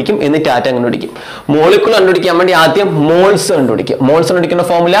മോളിക്യൂൾ കണ്ടുപിടിക്കും, എന്നിട്ട് ആറ്റം കണ്ടുപിടിക്കും. മോളിക്യൂൾ കണ്ടുപിടിക്കാൻ വേണ്ടി ആദ്യം മോൾസ് കണ്ടുപിടിക്കും. മോൾസ് കണ്ടുപിടിക്കുന്ന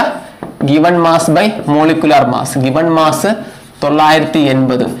formula given mass by molecular mass. Given mass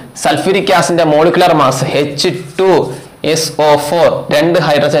 980. Sulphuric ആസിഡിന്റെ molecular mass H2SO4, 2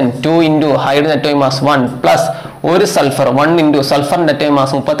 hydrogen, 2 into hydrogen atomic mass 1 plus 1 sulphur, 1 into സൾഫറിന്റെ atomic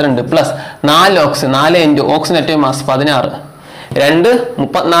mass 32 plus 4 oxygen, 4 into oxygen atomic mass 16, 2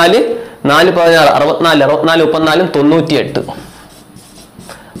 34, 4 16 64, 64 34 98.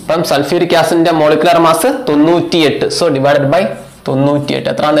 അപ്പം sulphuric ആസിഡിന്റെ molecular mass 98. So divided by 98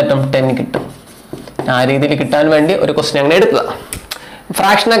 എത്ര കിട്ടും? 10 കിട്ടും. ആ രീതിയിൽ കിട്ടാൻ വേണ്ടി ഒരു question അങ്ങനെ എടുക്കുക.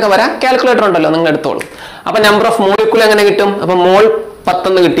 ഫ്രാക്ഷൻ ഒക്കെ വരാം, കാൽക്കുലേറ്റർ ഉണ്ടല്ലോ, നിങ്ങൾ എടുത്തോളൂ. അപ്പൊ നമ്പർ ഓഫ് മോളിക്യൂൾ എങ്ങനെ കിട്ടും? അപ്പൊ മോൾ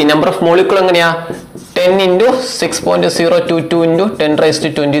 10 കിട്ടി. നമ്പർ ഓഫ് മോളിക്യൂൾ എങ്ങനെയാ? 10 ഇൻറ്റു 6.022 ഇൻറ്റു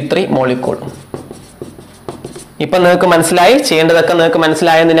 10⁻23 മോളിക്യൂൾ. ഇപ്പൊ നിങ്ങൾക്ക് മനസ്സിലായി, ചെയ്യേണ്ടതൊക്കെ നിങ്ങൾക്ക്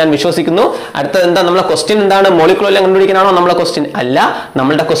മനസ്സിലായെന്ന് ഞാൻ വിശ്വസിക്കുന്നു. അടുത്തത് എന്താ? നമ്മളെ ക്വസ്റ്റ്യൻ എന്താണ്? മോളിക്യൂൾ എല്ലാം കണ്ടുപിടിക്കാനാണോ നമ്മളെ ക്വസ്റ്റ്യൻ? അല്ല,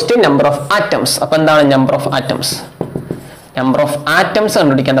 നമ്മളുടെ ക്വസ്റ്റ്യൻ നമ്പർ ഓഫ് ആറ്റംസ്. അപ്പൊ എന്താണ് number of atoms? Number of atoms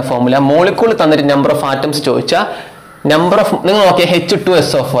കണ്ടുപിടിക്കേണ്ട formula, molecule തന്നിട്ട് നമ്പർ ഓഫ് ആറ്റംസ് ചോദിച്ചാൽ നമ്പർ ഓഫ്, നിങ്ങൾ നോക്കിയാൽ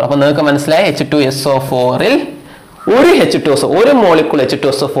H2SO4. അപ്പൊ നിങ്ങൾക്ക് മനസ്സിലായി, H2SO4ൽ ഒരു H2SO, ഒരു മോളിക്യൂൾ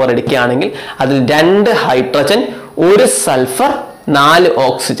H2SO4 എടുക്കുകയാണെങ്കിൽ അതിൽ 2 ഹൈഡ്രജൻ, 1 സൾഫർ, 4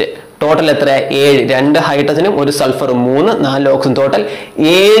 ഓക്സിജൻ ടോട്ടൽ എത്രയാ 7, 2 ഹൈഡ്രജനും 1 സൾഫറും 3, 4 ഓക്സിജൻ, ടോട്ടൽ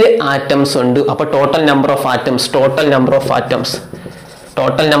 7 ആറ്റംസ് ഉണ്ട്. അപ്പൊ ടോട്ടൽ നമ്പർ ഓഫ് ആറ്റംസ്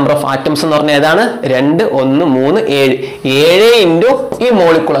എന്ന് പറഞ്ഞാൽ ഏതാണ്? 2, 1, 3, 7. 7 ഇൻറ്റു ഈ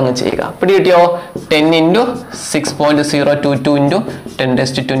മോളിക്കൂൾ അങ്ങ് ചെയ്യുക. പിടി കിട്ടിയോ? 10 ഇൻറ്റു 6.022 ഇൻറ്റു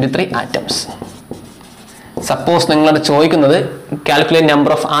 10⁻23 ആറ്റംസ്. സപ്പോസ് നിങ്ങളോട് ചോദിക്കുന്നത് കാൽക്കുലേറ്റ്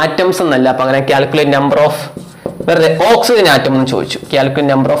നമ്പർ ഓഫ് ആറ്റംസ് എന്നല്ല, അപ്പൊ അങ്ങനെ കാൽക്കുലേറ്റ് നമ്പർ ഓഫ് വെറുതെ ഓക്സിജൻ ആറ്റം എന്ന് ചോദിച്ചു.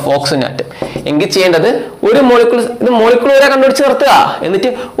 Calculate number of oxygen atom എങ്കിൽ ചെയ്യേണ്ടത് ഒരു മോളിക്കൂൾ, ഇത് മോളിക്കൂൾ വരെ കണ്ടുപിടിച്ച് നിർത്തുക. എന്നിട്ട്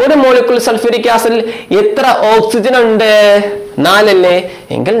ഒരു മോളിക്കൂൾ സൾഫ്യൂരിക് ആസിഡിൽ എത്ര ഓക്സിജൻ ഉണ്ട്? 4 അല്ലേ?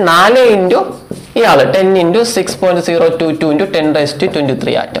 എങ്കിൽ 4 ഇൻറ്റു ഇയാള് 10 into 6.022 into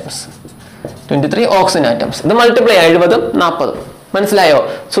 10⁻23 atoms, 23 oxygen atoms. ഇത് മൾട്ടിപ്ലൈ 70ഉം 40ഉം. മനസ്സിലായോ?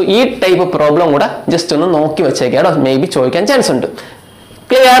 സോ ഈ ടൈപ്പ് പ്രോബ്ലം കൂടെ ജസ്റ്റ് ഒന്ന് നോക്കി വെച്ചേക്കാടോ, മേ ബി ചോദിക്കാൻ ചാൻസ് ഉണ്ട്.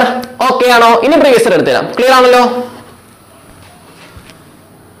 ക്ലിയർ? ഓക്കെ ആണോ? ഇനി പ്രീവിയസ് ഇയർ എടുത്തുതരാം. ക്ലിയർ ആണല്ലോ?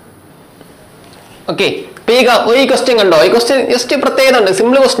 ഓക്കെ. ഈ ക്വസ്റ്റ്യൻ കണ്ടോ? ഈ ക്വസ്റ്റ്യൻ ജസ്റ്റ് പ്രത്യേകത ഉണ്ട്,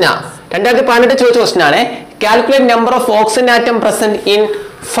 സിമ്പിൾ ക്വസ്റ്റ്യനാ. 2018 ചോദിച്ച ക്വസ്റ്റ്യൻ ആണ്. Calculate number of oxygen atom present in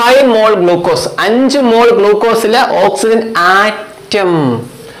 5 mall glucose. 5 mall ഗ്ലൂക്കോസിലെ oxygen atom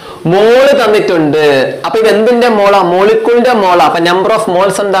മോള് തന്നിട്ടുണ്ട്. അപ്പൊ ഇത് എന്തിന്റെ മോളാ? മോളിക്കൂളിന്റെ മോളാ. അപ്പൊ നമ്പർ ഓഫ്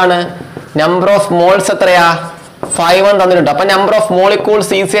മോൾസ് എന്താണ്? നമ്പർ ഓഫ് മോൾസ് എത്രയാ? 5 തന്നിട്ടുണ്ട്. അപ്പൊ നമ്പർ ഓഫ്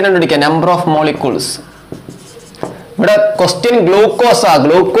മോളിക്യൂൾസ് ഈസി ആയിട്ട് കണ്ടുപിടിക്കാം. നമ്പർ ഓഫ് മോളിക്യൂൾസ്, ഇവിടെ ക്വസ്റ്റ്യൻ ഗ്ലൂക്കോസാ,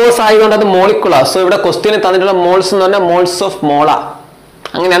 ഗ്ലൂക്കോസ് ആയതുകൊണ്ട് അത് മോളിക്യൂളാ. സോ ഇവിടെ ക്വസ്റ്റ്യൻ തന്നിട്ടുള്ള മോൾസ് എന്ന് പറഞ്ഞാൽ മോൾസ് ഓഫ് മോളാ,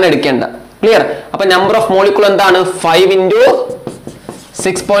 അങ്ങനെയാണ് എടുക്കേണ്ടത്. ക്ലിയർ? അപ്പൊ നമ്പർ ഓഫ് മോളിക്യൂൾ എന്താണ്? 5 ഇൻറ്റു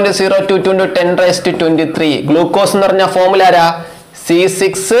 6.022 ഇൻറ്റു 10⁻23. ഗ്ലൂക്കോസ് എന്ന് പറഞ്ഞ ഫോർമുല ആരാ?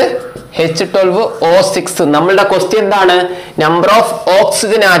 C6H12O6. നമ്മളുടെ ക്വസ്റ്റ്യൻ എന്താണ്? Number of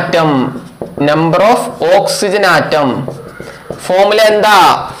oxygen atom. Number of oxygen atom formula എന്താ?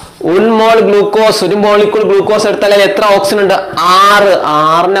 1 മോൾ ഗ്ലൂക്കോസ്, ഒരു മോളിക്കൂൾ ഗ്ലൂക്കോസ് എടുത്താൽ എത്ര ഓക്സിജൻ ഉണ്ട്? 6.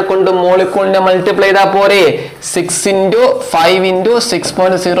 6നെ കൊണ്ട് മോളിക്കൂളിനെ മൾട്ടിപ്ലൈ ചെയ്താൽ പോരെ? 6 ഇൻറ്റു 5 ഇൻറ്റു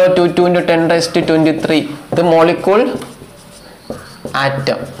 6.022 ഇൻറ്റു 10⁻23. ഇത് മോളിക്കൂൾ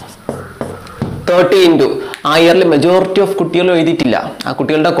ആറ്റം. 30 ഇൻറ്റു ആ ഇയറിൽ മെജോറിറ്റി ഓഫ് കുട്ടികൾ എഴുതിയിട്ടില്ല. ആ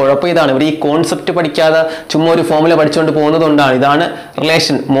കുട്ടികളുടെ കുഴപ്പം ഇതാണ്, ഇവർ ഈ കോൺസെപ്റ്റ് പഠിക്കാതെ ചുമ്മാ ഒരു ഫോമുല പഠിച്ചുകൊണ്ട് പോകുന്നതുകൊണ്ടാണ്. ഇതാണ്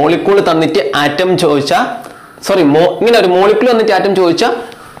റിലേഷൻ. മോളിക്കൂൾ തന്നിട്ട് ആറ്റം ചോദിച്ചാൽ, സോറി ഇങ്ങനെ ഒരു മോളിക്കൂൾ തന്നിട്ട് ആറ്റം ചോദിച്ചാൽ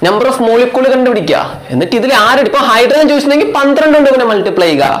നമ്പർ ഓഫ് മോളിക്കൂൾ കണ്ടുപിടിക്കുക. എന്നിട്ട് ഇതിൽ 6 ഇപ്പൊ ഹൈഡ്രജൻ ചോദിച്ചിട്ടുണ്ടെങ്കിൽ 12 കൊണ്ട് പിന്നെ മൾട്ടിപ്ലൈ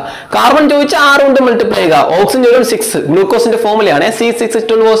ചെയ്യുക. കാർബൺ ചോദിച്ചാൽ 6 കൊണ്ട് മൾട്ടിപ്ലൈ ചെയ്യുക. ഓക്സിജൻ ചോദിച്ചാൽ 6. ഗ്ലൂക്കോസിന്റെ ഫോമുലയാണ്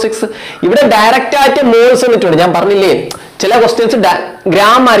C6H12O6. ഇവിടെ ഡയറക്റ്റ് ആയിട്ട് മോൾസ് വന്നിട്ടുണ്ട്. ഞാൻ പറഞ്ഞില്ലേ, ചില ക്വസ്റ്റ്യൻസ്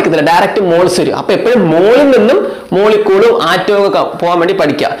ഗ്രാം ആയിരിക്കത്തില്ല, ഡയറക്റ്റ് മോൾസ് വരും. അപ്പൊ എപ്പോഴും മോളിൽ നിന്നും മോളിക്കൂളും ആറ്റവും ഒക്കെ പോകാൻ വേണ്ടി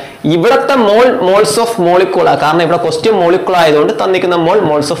പഠിക്കുക. ഇവിടത്തെ മോൾസ് ഓഫ് മോളിക്കൂളാണ്, കാരണം ഇവിടെ ക്വസ്റ്റ്യൻ മോളിക്കൂൾ ആയതുകൊണ്ട് തന്നിക്കുന്ന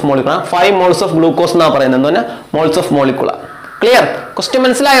moles of molecule. 5 moles of glucose എന്നാ പറയുന്നത്. എന്ന് പറഞ്ഞാൽ മോൾസ് ഓഫ് മോളിക്കൂള. ക്ലിയർ? ക്വസ്റ്റ്യൻ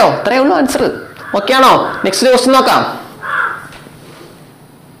മനസ്സിലായോ? അത്രയേ ഉള്ളൂ ആൻസർ. ഓക്കെ ആണോ? നെക്സ്റ്റ് ക്വസ്റ്റ്യൻ നോക്കാം.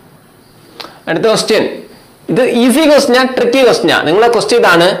 അടുത്ത ക്വസ്റ്റ്യൻ, ഇത് ഈസി ക്വസ്റ്റ്യൻ, ട്രിക്കി ക്വസ്റ്റ്യൻ. നിങ്ങളെ ക്വസ്റ്റ്യൻ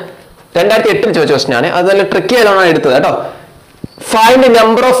ഇതാണ്, 2008 ചോദിച്ച ക്വസ്റ്റ്യൻ ആണ്. അത് നല്ല ട്രിക്കി ആയതാണ് എടുത്തത് കേട്ടോ. Find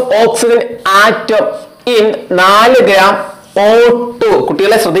number of oxygen atom in 4 gram O2.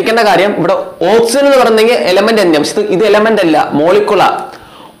 കുട്ടികളെ ശ്രദ്ധിക്കേണ്ട കാര്യം, ഇവിടെ ഓക്സിജൻ എന്ന് പറഞ്ഞെങ്കിൽ എലമെന്റ് തന്നെ, പക്ഷെ ഇത് എലമെന്റ് അല്ല, മോളിക്കുള.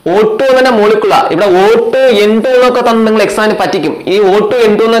 O2 തന്നെ മോളിക്കുള. ഇവിടെ O2 N2 എന്നൊക്കെ തന്നെ നിങ്ങൾ എക്സാമിന് പറ്റിക്കും. ഈ O2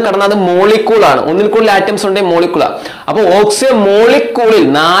 N2 എന്ന് കടന്നാൽ അത് മോളിക്കൂളാണ്. ഒന്നിൽ കൂടുതൽ ആറ്റംസ് ഉണ്ടെങ്കിൽ മോളിക്കുള. അപ്പൊ ഓക്സിജൻ മോളിക്കൂളിൽ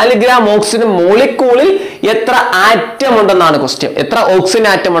 4 ഗ്രാം ഓക്സിജൻ മോളിക്കൂളിൽ എത്ര ആറ്റം ഉണ്ടെന്നാണ് ക്വസ്റ്റ്യൻ. എത്ര ഓക്സിജൻ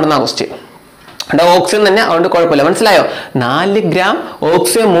ആറ്റം ഉണ്ടെന്നാണ് ക്വസ്റ്റ്യൻ. അവിടെ ഓക്സിജൻ തന്നെ, അതുകൊണ്ട് കുഴപ്പമില്ല. മനസ്സിലായോ? 4 ഗ്രാം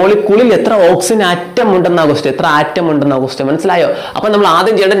ഓക്സിജൻ മോളിക്കൂളിൽ എത്ര ഓക്സിജൻ ആറ്റം ഉണ്ടെന്നാ ക്വസ്റ്റ്യൻ. എത്ര ആറ്റം ഉണ്ടെന്നാ ക്വസ്റ്റ്യൻ. മനസ്സിലായോ? അപ്പൊ നമ്മൾ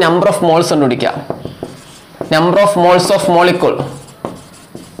ആദ്യം ചെയ്യേണ്ട നമ്പർ ഓഫ് മോൾസ് കണ്ടുപിടിക്കാം. Number of moles of molecule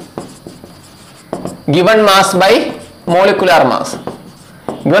given mass by molecular mass.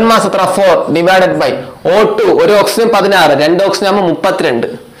 given mass എത്ര? 4 divided by O2. ഒരു ഓക്സിജൻ 16, 2 ഓക്സിജൻ ആകുമ്പോൾ 32.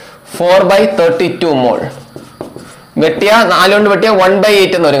 4/32 മോൾ. വെട്ടിയ 4 കൊണ്ട് വെട്ടിയ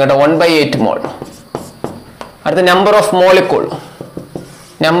 1/8 എന്ന് വരും കേട്ടോ. 1/8 മോൾ. അടുത്ത number of molecule.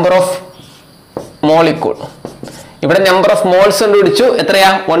 Number of molecule ഇവിടെ നമ്പർ ഓഫ് മോൾസ് കണ്ടുപിടിച്ചു. എത്രയാ?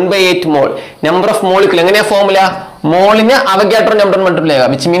 1/8 മോൾ. നമ്പർ ഓഫ് മോളിക്കൂൾ എങ്ങനെയാ ഫോർമുല? മോളിന് അവഗാഡ്രോ നമ്പർ മൾട്ടിപ്ലൈ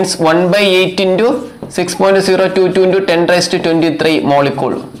ചെയ്യുക, which means 1/8 into 6.022 into 10⁻23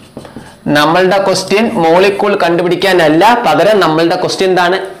 molecule. നമ്മളുടെ ക്വസ്റ്റ്യൻ മോളിക്കൂൾ കണ്ടുപിടിക്കാനല്ല, പകരം നമ്മളുടെ ക്വസ്റ്റ്യൻ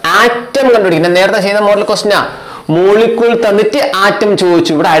എന്താണ്? ആറ്റം കണ്ടുപിടിക്കുന്നത്. നേരത്തെ ചെയ്ത മോഡൽ ക്വസ്റ്റ്യനാ. മോളിക്കൂൾ തന്നിട്ട് ആറ്റം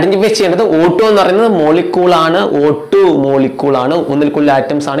ചോദിച്ചു. ഇവിടെ ഐഡന്റിഫൈ ചെയ്യേണ്ടത് O2 എന്ന് പറയുന്നത് മോളിക്കൂൾ ആണ്. O2 മോളിക്കൂൾ ആണ്. ഒന്നിൽ കൂടുതൽ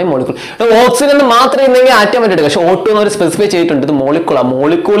ആറ്റംസ് ആണ് മോളിക്കൂൾ. ഓക്സിജൻ എന്ന് മാത്രമേ ഇന്നെങ്കിൽ ആറ്റം പറ്റില്ല, പക്ഷെ O2 എന്ന് ഒരു സ്പെസിഫൈ ചെയ്തിട്ടുണ്ട്. ഇത് മോളിക്കൂളാണ്.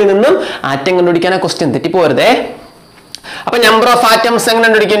 മോളിക്കൂളിൽ നിന്നും ആറ്റം കണ്ടുപിടിക്കാനാ ക്വസ്റ്റ്യൻ. തെറ്റിപ്പോരുതേ. അപ്പൊ നമ്പർ ഓഫ് ആറ്റംസ് എങ്ങനെ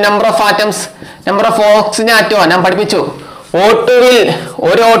കണ്ടുപിടിക്കും? Number of atoms, number of oxygen ആറ്റമാണ് ഞാൻ പഠിപ്പിച്ചു. O2വിൽ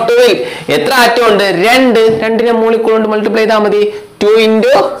ഒരു O2വിൽ എത്ര ആറ്റം ഉണ്ട്? 2. 2നെ മോളിക്കൂൾ കൊണ്ട് മൾട്ടിപ്ലൈ ചെയ്താൽ മതി. 2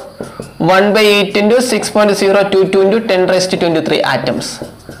 ഇൻറ്റു 1/8 into 6.022 into 10⁻23 atoms.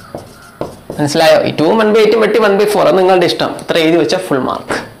 മനസ്സിലായോ? ഈ 2 1/8 വെട്ടി 1/4 അത് നിങ്ങളുടെ ഇഷ്ടം. ഇത്ര എഴുതി വെച്ചാൽ ഫുൾ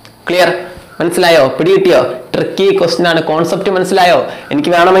മാർക്ക്. ക്ലിയർ? മനസ്സിലായോ? പിടികിട്ടിയോ? ട്രിക്കി ക്വസ്റ്റ്യൻ ആണ്. കോൺസെപ്റ്റ് മനസ്സിലായോ?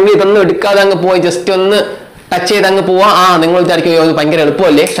 എനിക്ക് വേണമെങ്കിൽ ഇതൊന്നും എടുക്കാതെ അങ്ങ് പോയി ജസ്റ്റ് ഒന്ന് ടച്ച് ചെയ്ത് അങ്ങ് പോവാ. നിങ്ങൾ വിചാരിക്കും ഭയങ്കര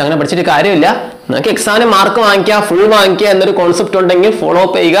എളുപ്പമല്ലേ? പക്ഷെ അങ്ങനെ പഠിച്ചിട്ട് കാര്യമില്ല. നിങ്ങൾക്ക് എക്സാമിന് മാർക്ക് വാങ്ങിക്കുക, ഫുൾ വാങ്ങിക്കുക എന്നൊരു കോൺസെപ്റ്റ് ഉണ്ടെങ്കിൽ ഫോളോ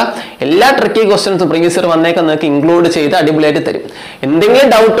അപ്പ് ചെയ്യുക. എല്ലാ ട്രിക്കി ക്വസ്റ്റ്യൻസും പ്രീവിയസ് ഇയർ വന്നേക്കാൻ നിങ്ങൾക്ക് ഇൻക്ലൂഡ് ചെയ്ത് അടിപൊളിയായിട്ട് തരും. എന്തെങ്കിലും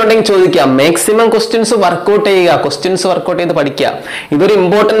ഡൗട്ട് ഉണ്ടെങ്കിൽ ചോദിക്കുക. മാക്സിമം ക്വസ്റ്റ്യൻസ് വർക്ക്ഔട്ട് ചെയ്യുക, ക്വസ്റ്റ്യൻസ് വർക്ക്ഔട്ട് ചെയ്ത് പഠിക്കുക. ഇതൊരു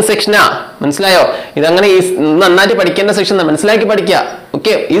ഇമ്പോർട്ടൻറ്റ് സെക്ഷനാ. മനസ്സിലായോ? ഇതങ്ങനെ നന്നായിട്ട് പഠിക്കേണ്ട സെക്ഷൻ മനസ്സിലാക്കി പഠിക്കുക.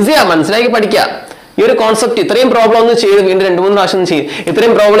 ഓക്കെ, ഈസിയാ, മനസ്സിലാക്കി പഠിക്കുക. ഈ ഒരു കോൺസെപ്റ്റ് ഇത്രയും പ്രോബ്ലം ഒന്ന് ചെയ്ത് വീണ്ടും 2-3 പ്രാവശ്യം ചെയ്യും.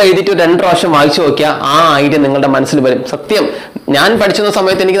 ഇത്രയും പ്രോബ്ലം എഴുതിയിട്ട് 2 പ്രാവശ്യം വായിച്ചു നോക്കിയാൽ ആ ഐഡിയ നിങ്ങളുടെ മനസ്സിൽ വരും. സത്യം, ഞാൻ പഠിച്ചിരുന്ന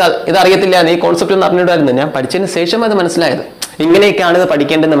സമയത്ത് എനിക്ക് ഇത് അറിയത്തില്ല, ഈ കോൺസെപ്റ്റ് ഒന്നും അറിഞ്ഞിട്ടായിരുന്നു. ഞാൻ പഠിച്ചതിന് ശേഷം അത് മനസ്സിലായത്. ഇങ്ങനെയൊക്കെയാണ് ഇത്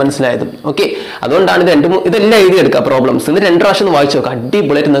പഠിക്കേണ്ടതെന്ന് മനസ്സിലായത്. ഓക്കെ, അതുകൊണ്ടാണ് ഇതെല്ലാം എഴുതിയെടുക്കുക പ്രോബ്ലംസ്. ഇത് 2 പ്രാവശ്യം ഒന്ന് വായിച്ചു നോക്കുക.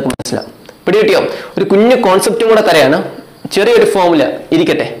 അടിപൊളിയായിട്ട് നിങ്ങൾക്ക് മനസ്സിലാവും. പിടികിട്ടിയോ? ഒരു കുഞ്ഞു കോൺസെപ്റ്റും കൂടെ തരയാണ്. ചെറിയൊരു ഫോമുല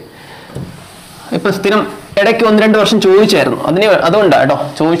ഇരിക്കട്ടെ. ഇപ്പൊ സ്ഥിരം ഇടയ്ക്ക് 1-2 വർഷം ചോദിച്ചായിരുന്നു. അതുകൊണ്ടാ കേട്ടോ,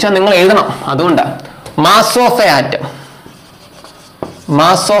 ചോദിച്ചാൽ നിങ്ങൾ എഴുതണം. അതുകൊണ്ടാ mass of A atom,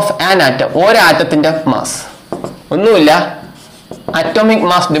 mass of an atom, ഒരാറ്റത്തിന്റെ mass ഒന്നുമില്ല, atomic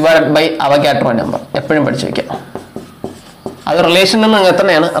mass divided by Avogadro number. എപ്പോഴും പഠിച്ചു വയ്ക്കാം. അത് റിലേഷൻ നിന്ന്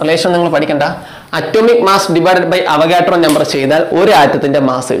എത്രയാണ്? റിലേഷൻ നിങ്ങൾ പഠിക്കണ്ട. Atomic mass divided by Avogadro number ചെയ്താൽ ഒരു ആറ്റത്തിന്റെ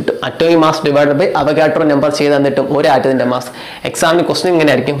മാസ് കിട്ടും. Atomic mass divided by Avogadro number ചെയ്താൽ എന്നിട്ടും ഒരു ആറ്റത്തിന്റെ മാസ്. എക്സാമിന് ക്വസ്റ്റ്യൻ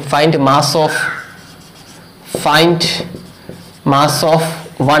ഇങ്ങനെ ആയിരിക്കും. Find mass of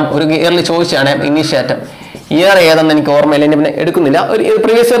 1. ഒരു ഇയറിൽ ചോദിച്ചാണ് ഇംഗ്ലീഷ് ആറ്റം. ഇയർ ഏതെന്ന് എനിക്ക് ഓർമ്മയില്ല, എന്നെ പിന്നെ എടുക്കുന്നില്ല. ഒരു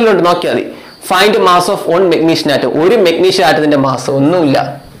പ്രീവിയസ് ഇയറിലുണ്ട്, നോക്കിയാൽ മതി. Find mass of 1 magnesium atom. ഒരു മെഗ്നീഷ്യ ആറ്റത്തിന്റെ മാസ് ഒന്നുമില്ല.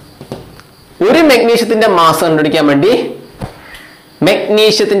 ഒരു മെഗ്നീഷ്യത്തിന്റെ മാസ് കണ്ടുപിടിക്കാൻ വേണ്ടി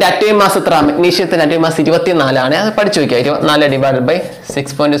മെഗ്നീഷ്യത്തിന്റെ അറ്റോമിക് മാസ് എത്ര? മെഗ്നീഷ്യത്തിന്റെ അറ്റോമിക് മാസ് 24 ആണ്. അത് പഠിച്ചു വയ്ക്കുക. 24 ഡിവൈഡഡ് ബൈ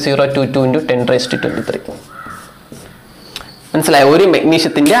 6.022 into 10⁻23. മനസ്സിലായോ? ഒരു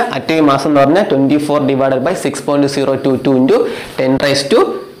മെഗ്നീഷ്യത്തിന്റെ അറ്റോമിക് മാസ് എന്ന് പറഞ്ഞാൽ 24 ഡിവൈഡഡ് ബൈ 6.022 into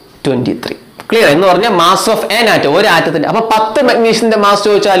 10⁻23. ക്ലിയർ? എന്ന് പറഞ്ഞാൽ മാസ് ഓഫ് ആൻ ആറ്റം, ഒരു ആറ്റത്തിന്റെ. അപ്പൊ 10 മെഗ്നീഷ്യത്തിന്റെ മാസ്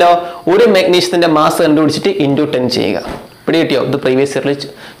ചോദിച്ചാലോ, ഒരു മെഗ്നീഷ്യത്തിന്റെ മാസ് കണ്ടുപിടിച്ചിട്ട് ഇൻറ്റു 10 ചെയ്യുക. പിടികിട്ടിയോ? ഇത് പ്രീവിയസ് ഇയറിൽ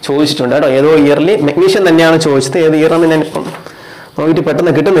ചോദിച്ചിട്ടുണ്ട് കേട്ടോ. ഏതോ ഇയറിൽ മെഗ്നീഷ്യൻ തന്നെയാണ് ചോദിച്ചത്. ഏത് ഇയറെന്ന് ഞാൻ ഇപ്പം നോക്കിയിട്ട്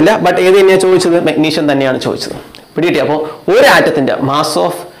പെട്ടെന്ന് കിട്ടുന്നില്ല. ബട്ട് ഏത് തന്നെയാണ് ചോദിച്ചത്? മെഗ്നീഷ്യൻ തന്നെയാണ് ചോദിച്ചത്. പിടികിട്ടി? അപ്പോൾ ഒരു ആറ്റത്തിന്റെ mass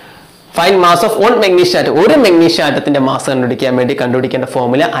of find mass of 1 മെഗ്നീഷ്യ atom. ഒരു മെഗ്നീഷ്യ ആറ്റത്തിന്റെ മാസ് കണ്ടുപിടിക്കാൻ വേണ്ടി കണ്ടുപിടിക്കേണ്ട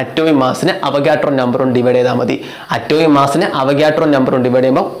ഫോർമുല അറ്റോമിക് മാസിനെ അവഗാഡ്രോ നമ്പറും ഡിവൈഡ് ചെയ്താൽ മതി. അറ്റോമിക് മാസിനെ അവഗാഡ്രോ നമ്പറും ഡിവൈഡ്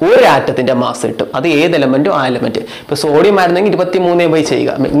ചെയ്യുമ്പോൾ ഒരു ആറ്റത്തിന്റെ മാസ് കിട്ടും. അത് ഏത് എലമെന്റോ ആ എലമെന്റ്. ഇപ്പൊ സോഡിയം ആയിരുന്നെങ്കിൽ 23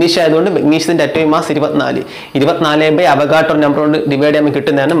 ചെയ്യുക. മെഗ്നീഷ്യ ആയതുകൊണ്ട് മെഗ്നീഷ്യത്തിന്റെ അറ്റോമിക് മാസ് 24 അവഗാഡ്രോ നമ്പർ കൊണ്ട് ഡിവൈഡ് ചെയ്യുമ്പോൾ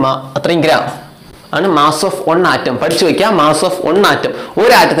കിട്ടുന്നതാണ് അത്രയും ഗ്രാം ആണ് മാസ് ഓഫ് 1 ആറ്റം. പഠിച്ചു വയ്ക്കാം. മാസ് ഓഫ് 1 ആറ്റം,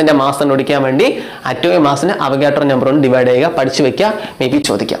 ഒരു ആറ്റത്തിന്റെ മാസ് കണ്ടുപിടിക്കാൻ വേണ്ടി അറ്റോമിക് മാസിനെ അവഗാഡ്രോ നമ്പർ കൊണ്ട് ഡിവൈഡ് ചെയ്യുക. പഠിച്ചു വയ്ക്കുക. മേ ബി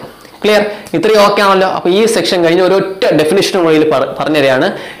ചോദിക്കാം. ക്ലിയർ? ഇത്രയും ഓക്കെ ആണല്ലോ. അപ്പൊ ഈ സെക്ഷൻ കഴിഞ്ഞ് ഒരൊറ്റ ഡെഫിനിഷനും കൂടി പറഞ്ഞുതരാണ്.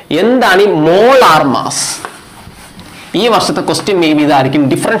 എന്താണ് ഈ മോളാർ മാസ്? ഈ വർഷത്തെ ക്വസ്റ്റ്യൻ മേ ബി ഇതായിരിക്കും.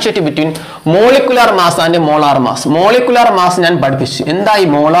 Differentiate between molecular mass and molar mass. Molecular mass ഞാൻ പഠിപ്പിച്ചു. എന്താ ഈ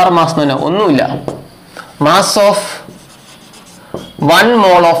മോളാർ മാസ് എന്ന് പറഞ്ഞാൽ? ഒന്നുമില്ല, mass of 1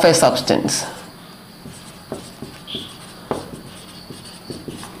 mole of A substance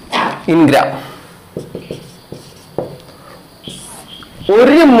in gram.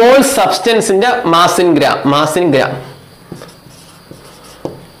 ഒരു മോൾ സബ്സ്റ്റൻസിന്റെ mass in gram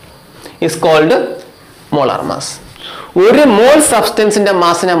is called molar mass. ഒരു മോൾ സബ്സ്റ്റൻസിന്റെ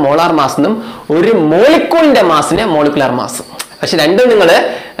മാസിനെ മോളാർ മാസ് എന്നും ഒരു മോളിക്യൂളിന്റെ മാസിനെ മോളിക്കുലാർ മാസ്. പക്ഷെ രണ്ടും നിങ്ങൾ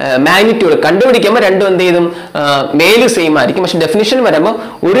മാഗ്നിറ്റ്യൂഡ് കണ്ടുപിടിക്കുമ്പോൾ രണ്ടും എന്ത് ചെയ്തും വാല്യൂ സെയിം ആയിരിക്കും. പക്ഷെ ഡെഫിനിഷൻ വരുമ്പോൾ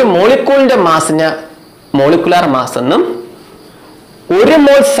ഒരു മോളിക്യൂളിന്റെ മാസിനെ മോളിക്കുലാർ മാസ് എന്നും ഒരു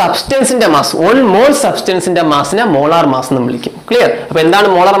മോൾ സബ്സ്റ്റൻസിന്റെ മാസ് 1 മോൾ സബ്സ്റ്റൻസിന്റെ മാസിനെ മോളാർ മാസ് എന്നും വിളിക്കും. ക്ലിയർ? അപ്പൊ എന്താണ്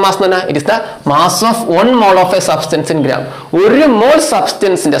മോളാർ മാസ് എന്ന് പറഞ്ഞാൽ? It is the mass of 1 mole of A substance in gram. ഒരു മോൾ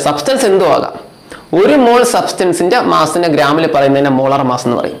സബ്സ്റ്റൻസിന്റെ, സബ്സ്റ്റൻസ് എന്തോ ആകാം, ഒരു മോൾ സബ്സ്റ്റൻസിന്റെ മാസിനെ ഗ്രാമിൽ പറയുന്നതിനെ മോളാർ മാസ്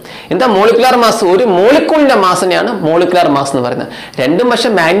എന്ന് പറയും. എന്താ മോളിക്കുലാർ മാസ്? ഒരു മോളിക്യൂളിന്റെ മാസിനെയാണ് മോളിക്കുലാർ മാസ് എന്ന് പറയുന്നത്. രണ്ടും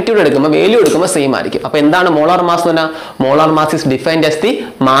പക്ഷെ മാഗ്നിറ്റ്യൂഡ് എടുക്കുമ്പോൾ വാല്യൂ എടുക്കുമ്പോൾ സെയിം ആയിരിക്കും. അപ്പൊ എന്താണ് മോളാർ മാസ് എന്ന് പറഞ്ഞാൽ? Molar mass is defined as the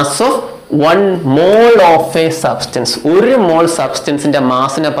mass of 1 mole of A substance. ഒരു മോൾ സബ്സ്റ്റൻസിന്റെ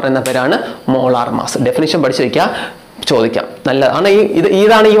മാസിനെ പറയുന്ന പേരാണ് മോളാർ മാസ്. ഡെഫിനിഷൻ പഠിച്ചു വയ്ക്കുക. ചോദിക്കാം. നല്ലതാണ്.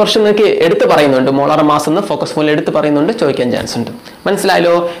 ഇതാണ് ഈ വർഷം നിങ്ങൾക്ക് എടുത്ത് പറയുന്നുണ്ട്. മോളാർ മാസ് എന്ന് ഫോക്കസ് പോയിന്റ് എടുത്ത് പറയുന്നുണ്ട്. ചോദിക്കാൻ ചാൻസ് ഉണ്ട്.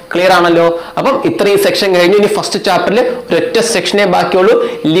 മനസ്സിലായല്ലോ? ക്ലിയർ ആണല്ലോ? അപ്പം ഇത്രയും സെക്ഷൻ കഴിഞ്ഞു. ഇനി ഫസ്റ്റ് ചാപ്റ്ററിൽ ഒരൊറ്റ സെക്ഷനേ ബാക്കിയുള്ളൂ.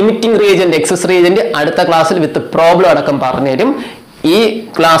 ലിമിറ്റിംഗ് റിയേജന്റ്, എക്സസ് റിയേജന്റ് അടുത്ത ക്ലാസ്സിൽ വിത്ത് പ്രോബ്ലം അടക്കം പറഞ്ഞുതരും. ഈ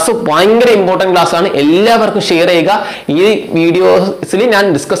ക്ലാസ് ഭയങ്കര ഇമ്പോർട്ടൻറ്റ് ക്ലാസ് ആണ്, എല്ലാവർക്കും ഷെയർ ചെയ്യുക. ഈ വീഡിയോസിൽ ഞാൻ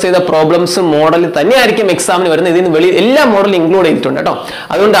ഡിസ്കസ് ചെയ്ത പ്രോബ്ലംസ് മോഡൽ തന്നെയായിരിക്കും എക്സാമിന് വരുന്നത്. ഇതിന് വെളി എല്ലാ മോഡലും ഇൻക്ലൂഡ് ചെയ്തിട്ടുണ്ട് കേട്ടോ.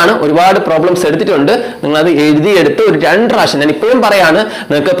 അതുകൊണ്ടാണ് ഒരുപാട് പ്രോബ്ലംസ് എടുത്തിട്ടുണ്ട്. നിങ്ങളത് എഴുതിയെടുത്ത് ഒരു 2 പ്രാവശ്യം, ഞാൻ ഇപ്പോഴും പറയാണ്,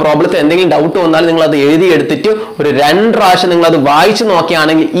 നിങ്ങൾക്ക് പ്രോബ്ലത്തിൽ എന്തെങ്കിലും ഡൗട്ട് വന്നാൽ നിങ്ങൾ അത് എഴുതിയെടുത്തിട്ട് ഒരു 2 പ്രാവശ്യം നിങ്ങളത് വായിച്ചു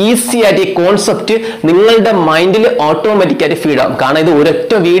നോക്കുകയാണെങ്കിൽ ഈസി ആയിട്ട് ഈ കോൺസെപ്റ്റ് നിങ്ങളുടെ മൈൻഡിൽ ഓട്ടോമാറ്റിക്കായിട്ട് ഫീഡ് ആവും. കാരണം ഇത്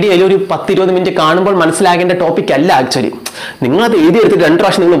ഒരൊറ്റ വീഡിയോയിൽ ഒരു 10-20 മിനിറ്റ് കാണുമ്പോൾ മനസ്സിലാകേണ്ട ടോപ്പിക് അല്ല ആക്ച്വലി. നിങ്ങളത് എഴുതിയെടുത്തിട്ട് 2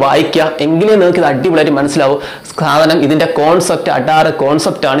 പ്രാവശ്യം നിങ്ങൾ വായിക്കുക, എങ്കിലും നിങ്ങൾക്ക് ഇത് അടിപൊളിയായിട്ട് മനസ്സിലാവും. സാധനം ഇതിന്റെ കോൺസെപ്റ്റ് അടാറ്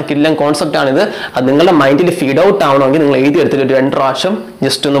കോൺസെപ്റ്റ് ആണ്, കില്ലൻ കോൺസെപ്റ്റ് ആണ് ഇത്. അത് നിങ്ങളുടെ മൈൻഡിൽ ഫീഡ് ഔട്ട് ആവണമെങ്കിൽ നിങ്ങൾ എഴുതിയെടുത്തിട്ട് ഒരു 2 പ്രാവശ്യം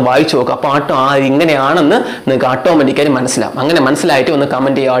ജസ്റ്റ് ഒന്ന് വായിച്ചു നോക്കുക. അപ്പോൾ ഇങ്ങനെയാണെന്ന് നിങ്ങൾക്ക് ഓട്ടോമാറ്റിക്കായി മനസ്സിലാവും. അങ്ങനെ മനസ്സിലായിട്ട് ഒന്ന്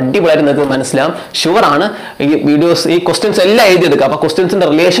കമന്റ് ചെയ്യുക, അടിപൊളിയായിട്ട് നിങ്ങൾക്ക് മനസ്സിലാവും. ഷുവർ ആണ്. ഈ വീഡിയോസ് ഈ ക്വസ്റ്റ്യൻസ് എല്ലാം എഴുതിയെടുക്കുക. അപ്പോൾ ക്വസ്റ്റ്യൻസിന്റെ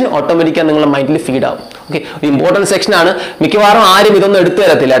റിലേഷൻ ഓട്ടോമാറ്റിക്കായി നിങ്ങളുടെ മൈൻഡിൽ ഫീഡ് ആവും. ഓക്കെ, ഒരു ഇമ്പോർട്ടൻറ്റ് സെക്ഷൻ ആണ്. മിക്കവാറും ആരും ഇതൊന്നും എടുത്തു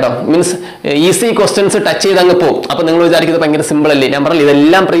തരത്തില്ല കേട്ടോ. മീൻസ് ഈസി ക്വസ്റ്റ്യൻസ് ടച്ച് ചെയ്ത് അങ്ങ് പോകും. അപ്പോൾ നിങ്ങൾ വിചാരിക്കുന്നത് ഭയങ്കര സിമ്പിൾ അല്ലേ? ഞാൻ പറഞ്ഞില്ല,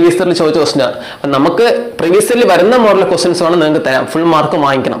 ഇതെല്ലാം പ്രീവിയസ് ഇയറിൽ ചോദിച്ച ക്വസ്റ്റൻ ആണ്. അപ്പം നമുക്ക് പ്രീവിയസ് ഇയറിൽ വരുന്ന മോഡൽ ക്വസ്റ്റൻസ് ആണ് നിങ്ങൾക്ക് തരാം. ഫുൾ മാർക്ക്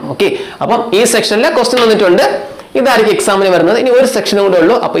വാങ്ങിക്കണം. ഓക്കെ, അപ്പം ഈ സെക്ഷനിലെ ക്വസ്റ്റൻ വന്നിട്ടുണ്ട്. ഇതായിരിക്കും എക്സാമിന് വരുന്നത്. ഇനി ഒരു സെക്ഷനും കൂടെ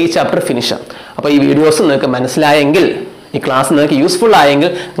ഉള്ളൂ. അപ്പോൾ ഈ ചാപ്റ്റർ ഫിനിഷ് ആണ്. അപ്പോൾ ഈ വീഡിയോസ് നിങ്ങൾക്ക് മനസ്സിലായെങ്കിൽ, ഈ ക്ലാസ് നിങ്ങൾക്ക് യൂസ്ഫുൾ ആയെങ്കിൽ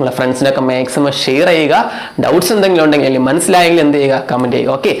നിങ്ങളുടെ ഫ്രണ്ട്സിനൊക്കെ മാക്സിമം ഷെയർ ചെയ്യുക. ഡൗട്ട്സ് എന്തെങ്കിലും ഉണ്ടെങ്കിൽ അല്ലെങ്കിൽ മനസ്സിലായെങ്കിൽ എന്ത് ചെയ്യുക, കമന്റ്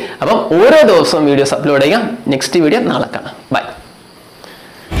ചെയ്യുക. ഓക്കെ, അപ്പം ഓരോ ദിവസവും വീഡിയോസ് അപ്ലോഡ് ചെയ്യാം. നെക്സ്റ്റ് വീഡിയോ നാളെ കാണാം. ബൈ.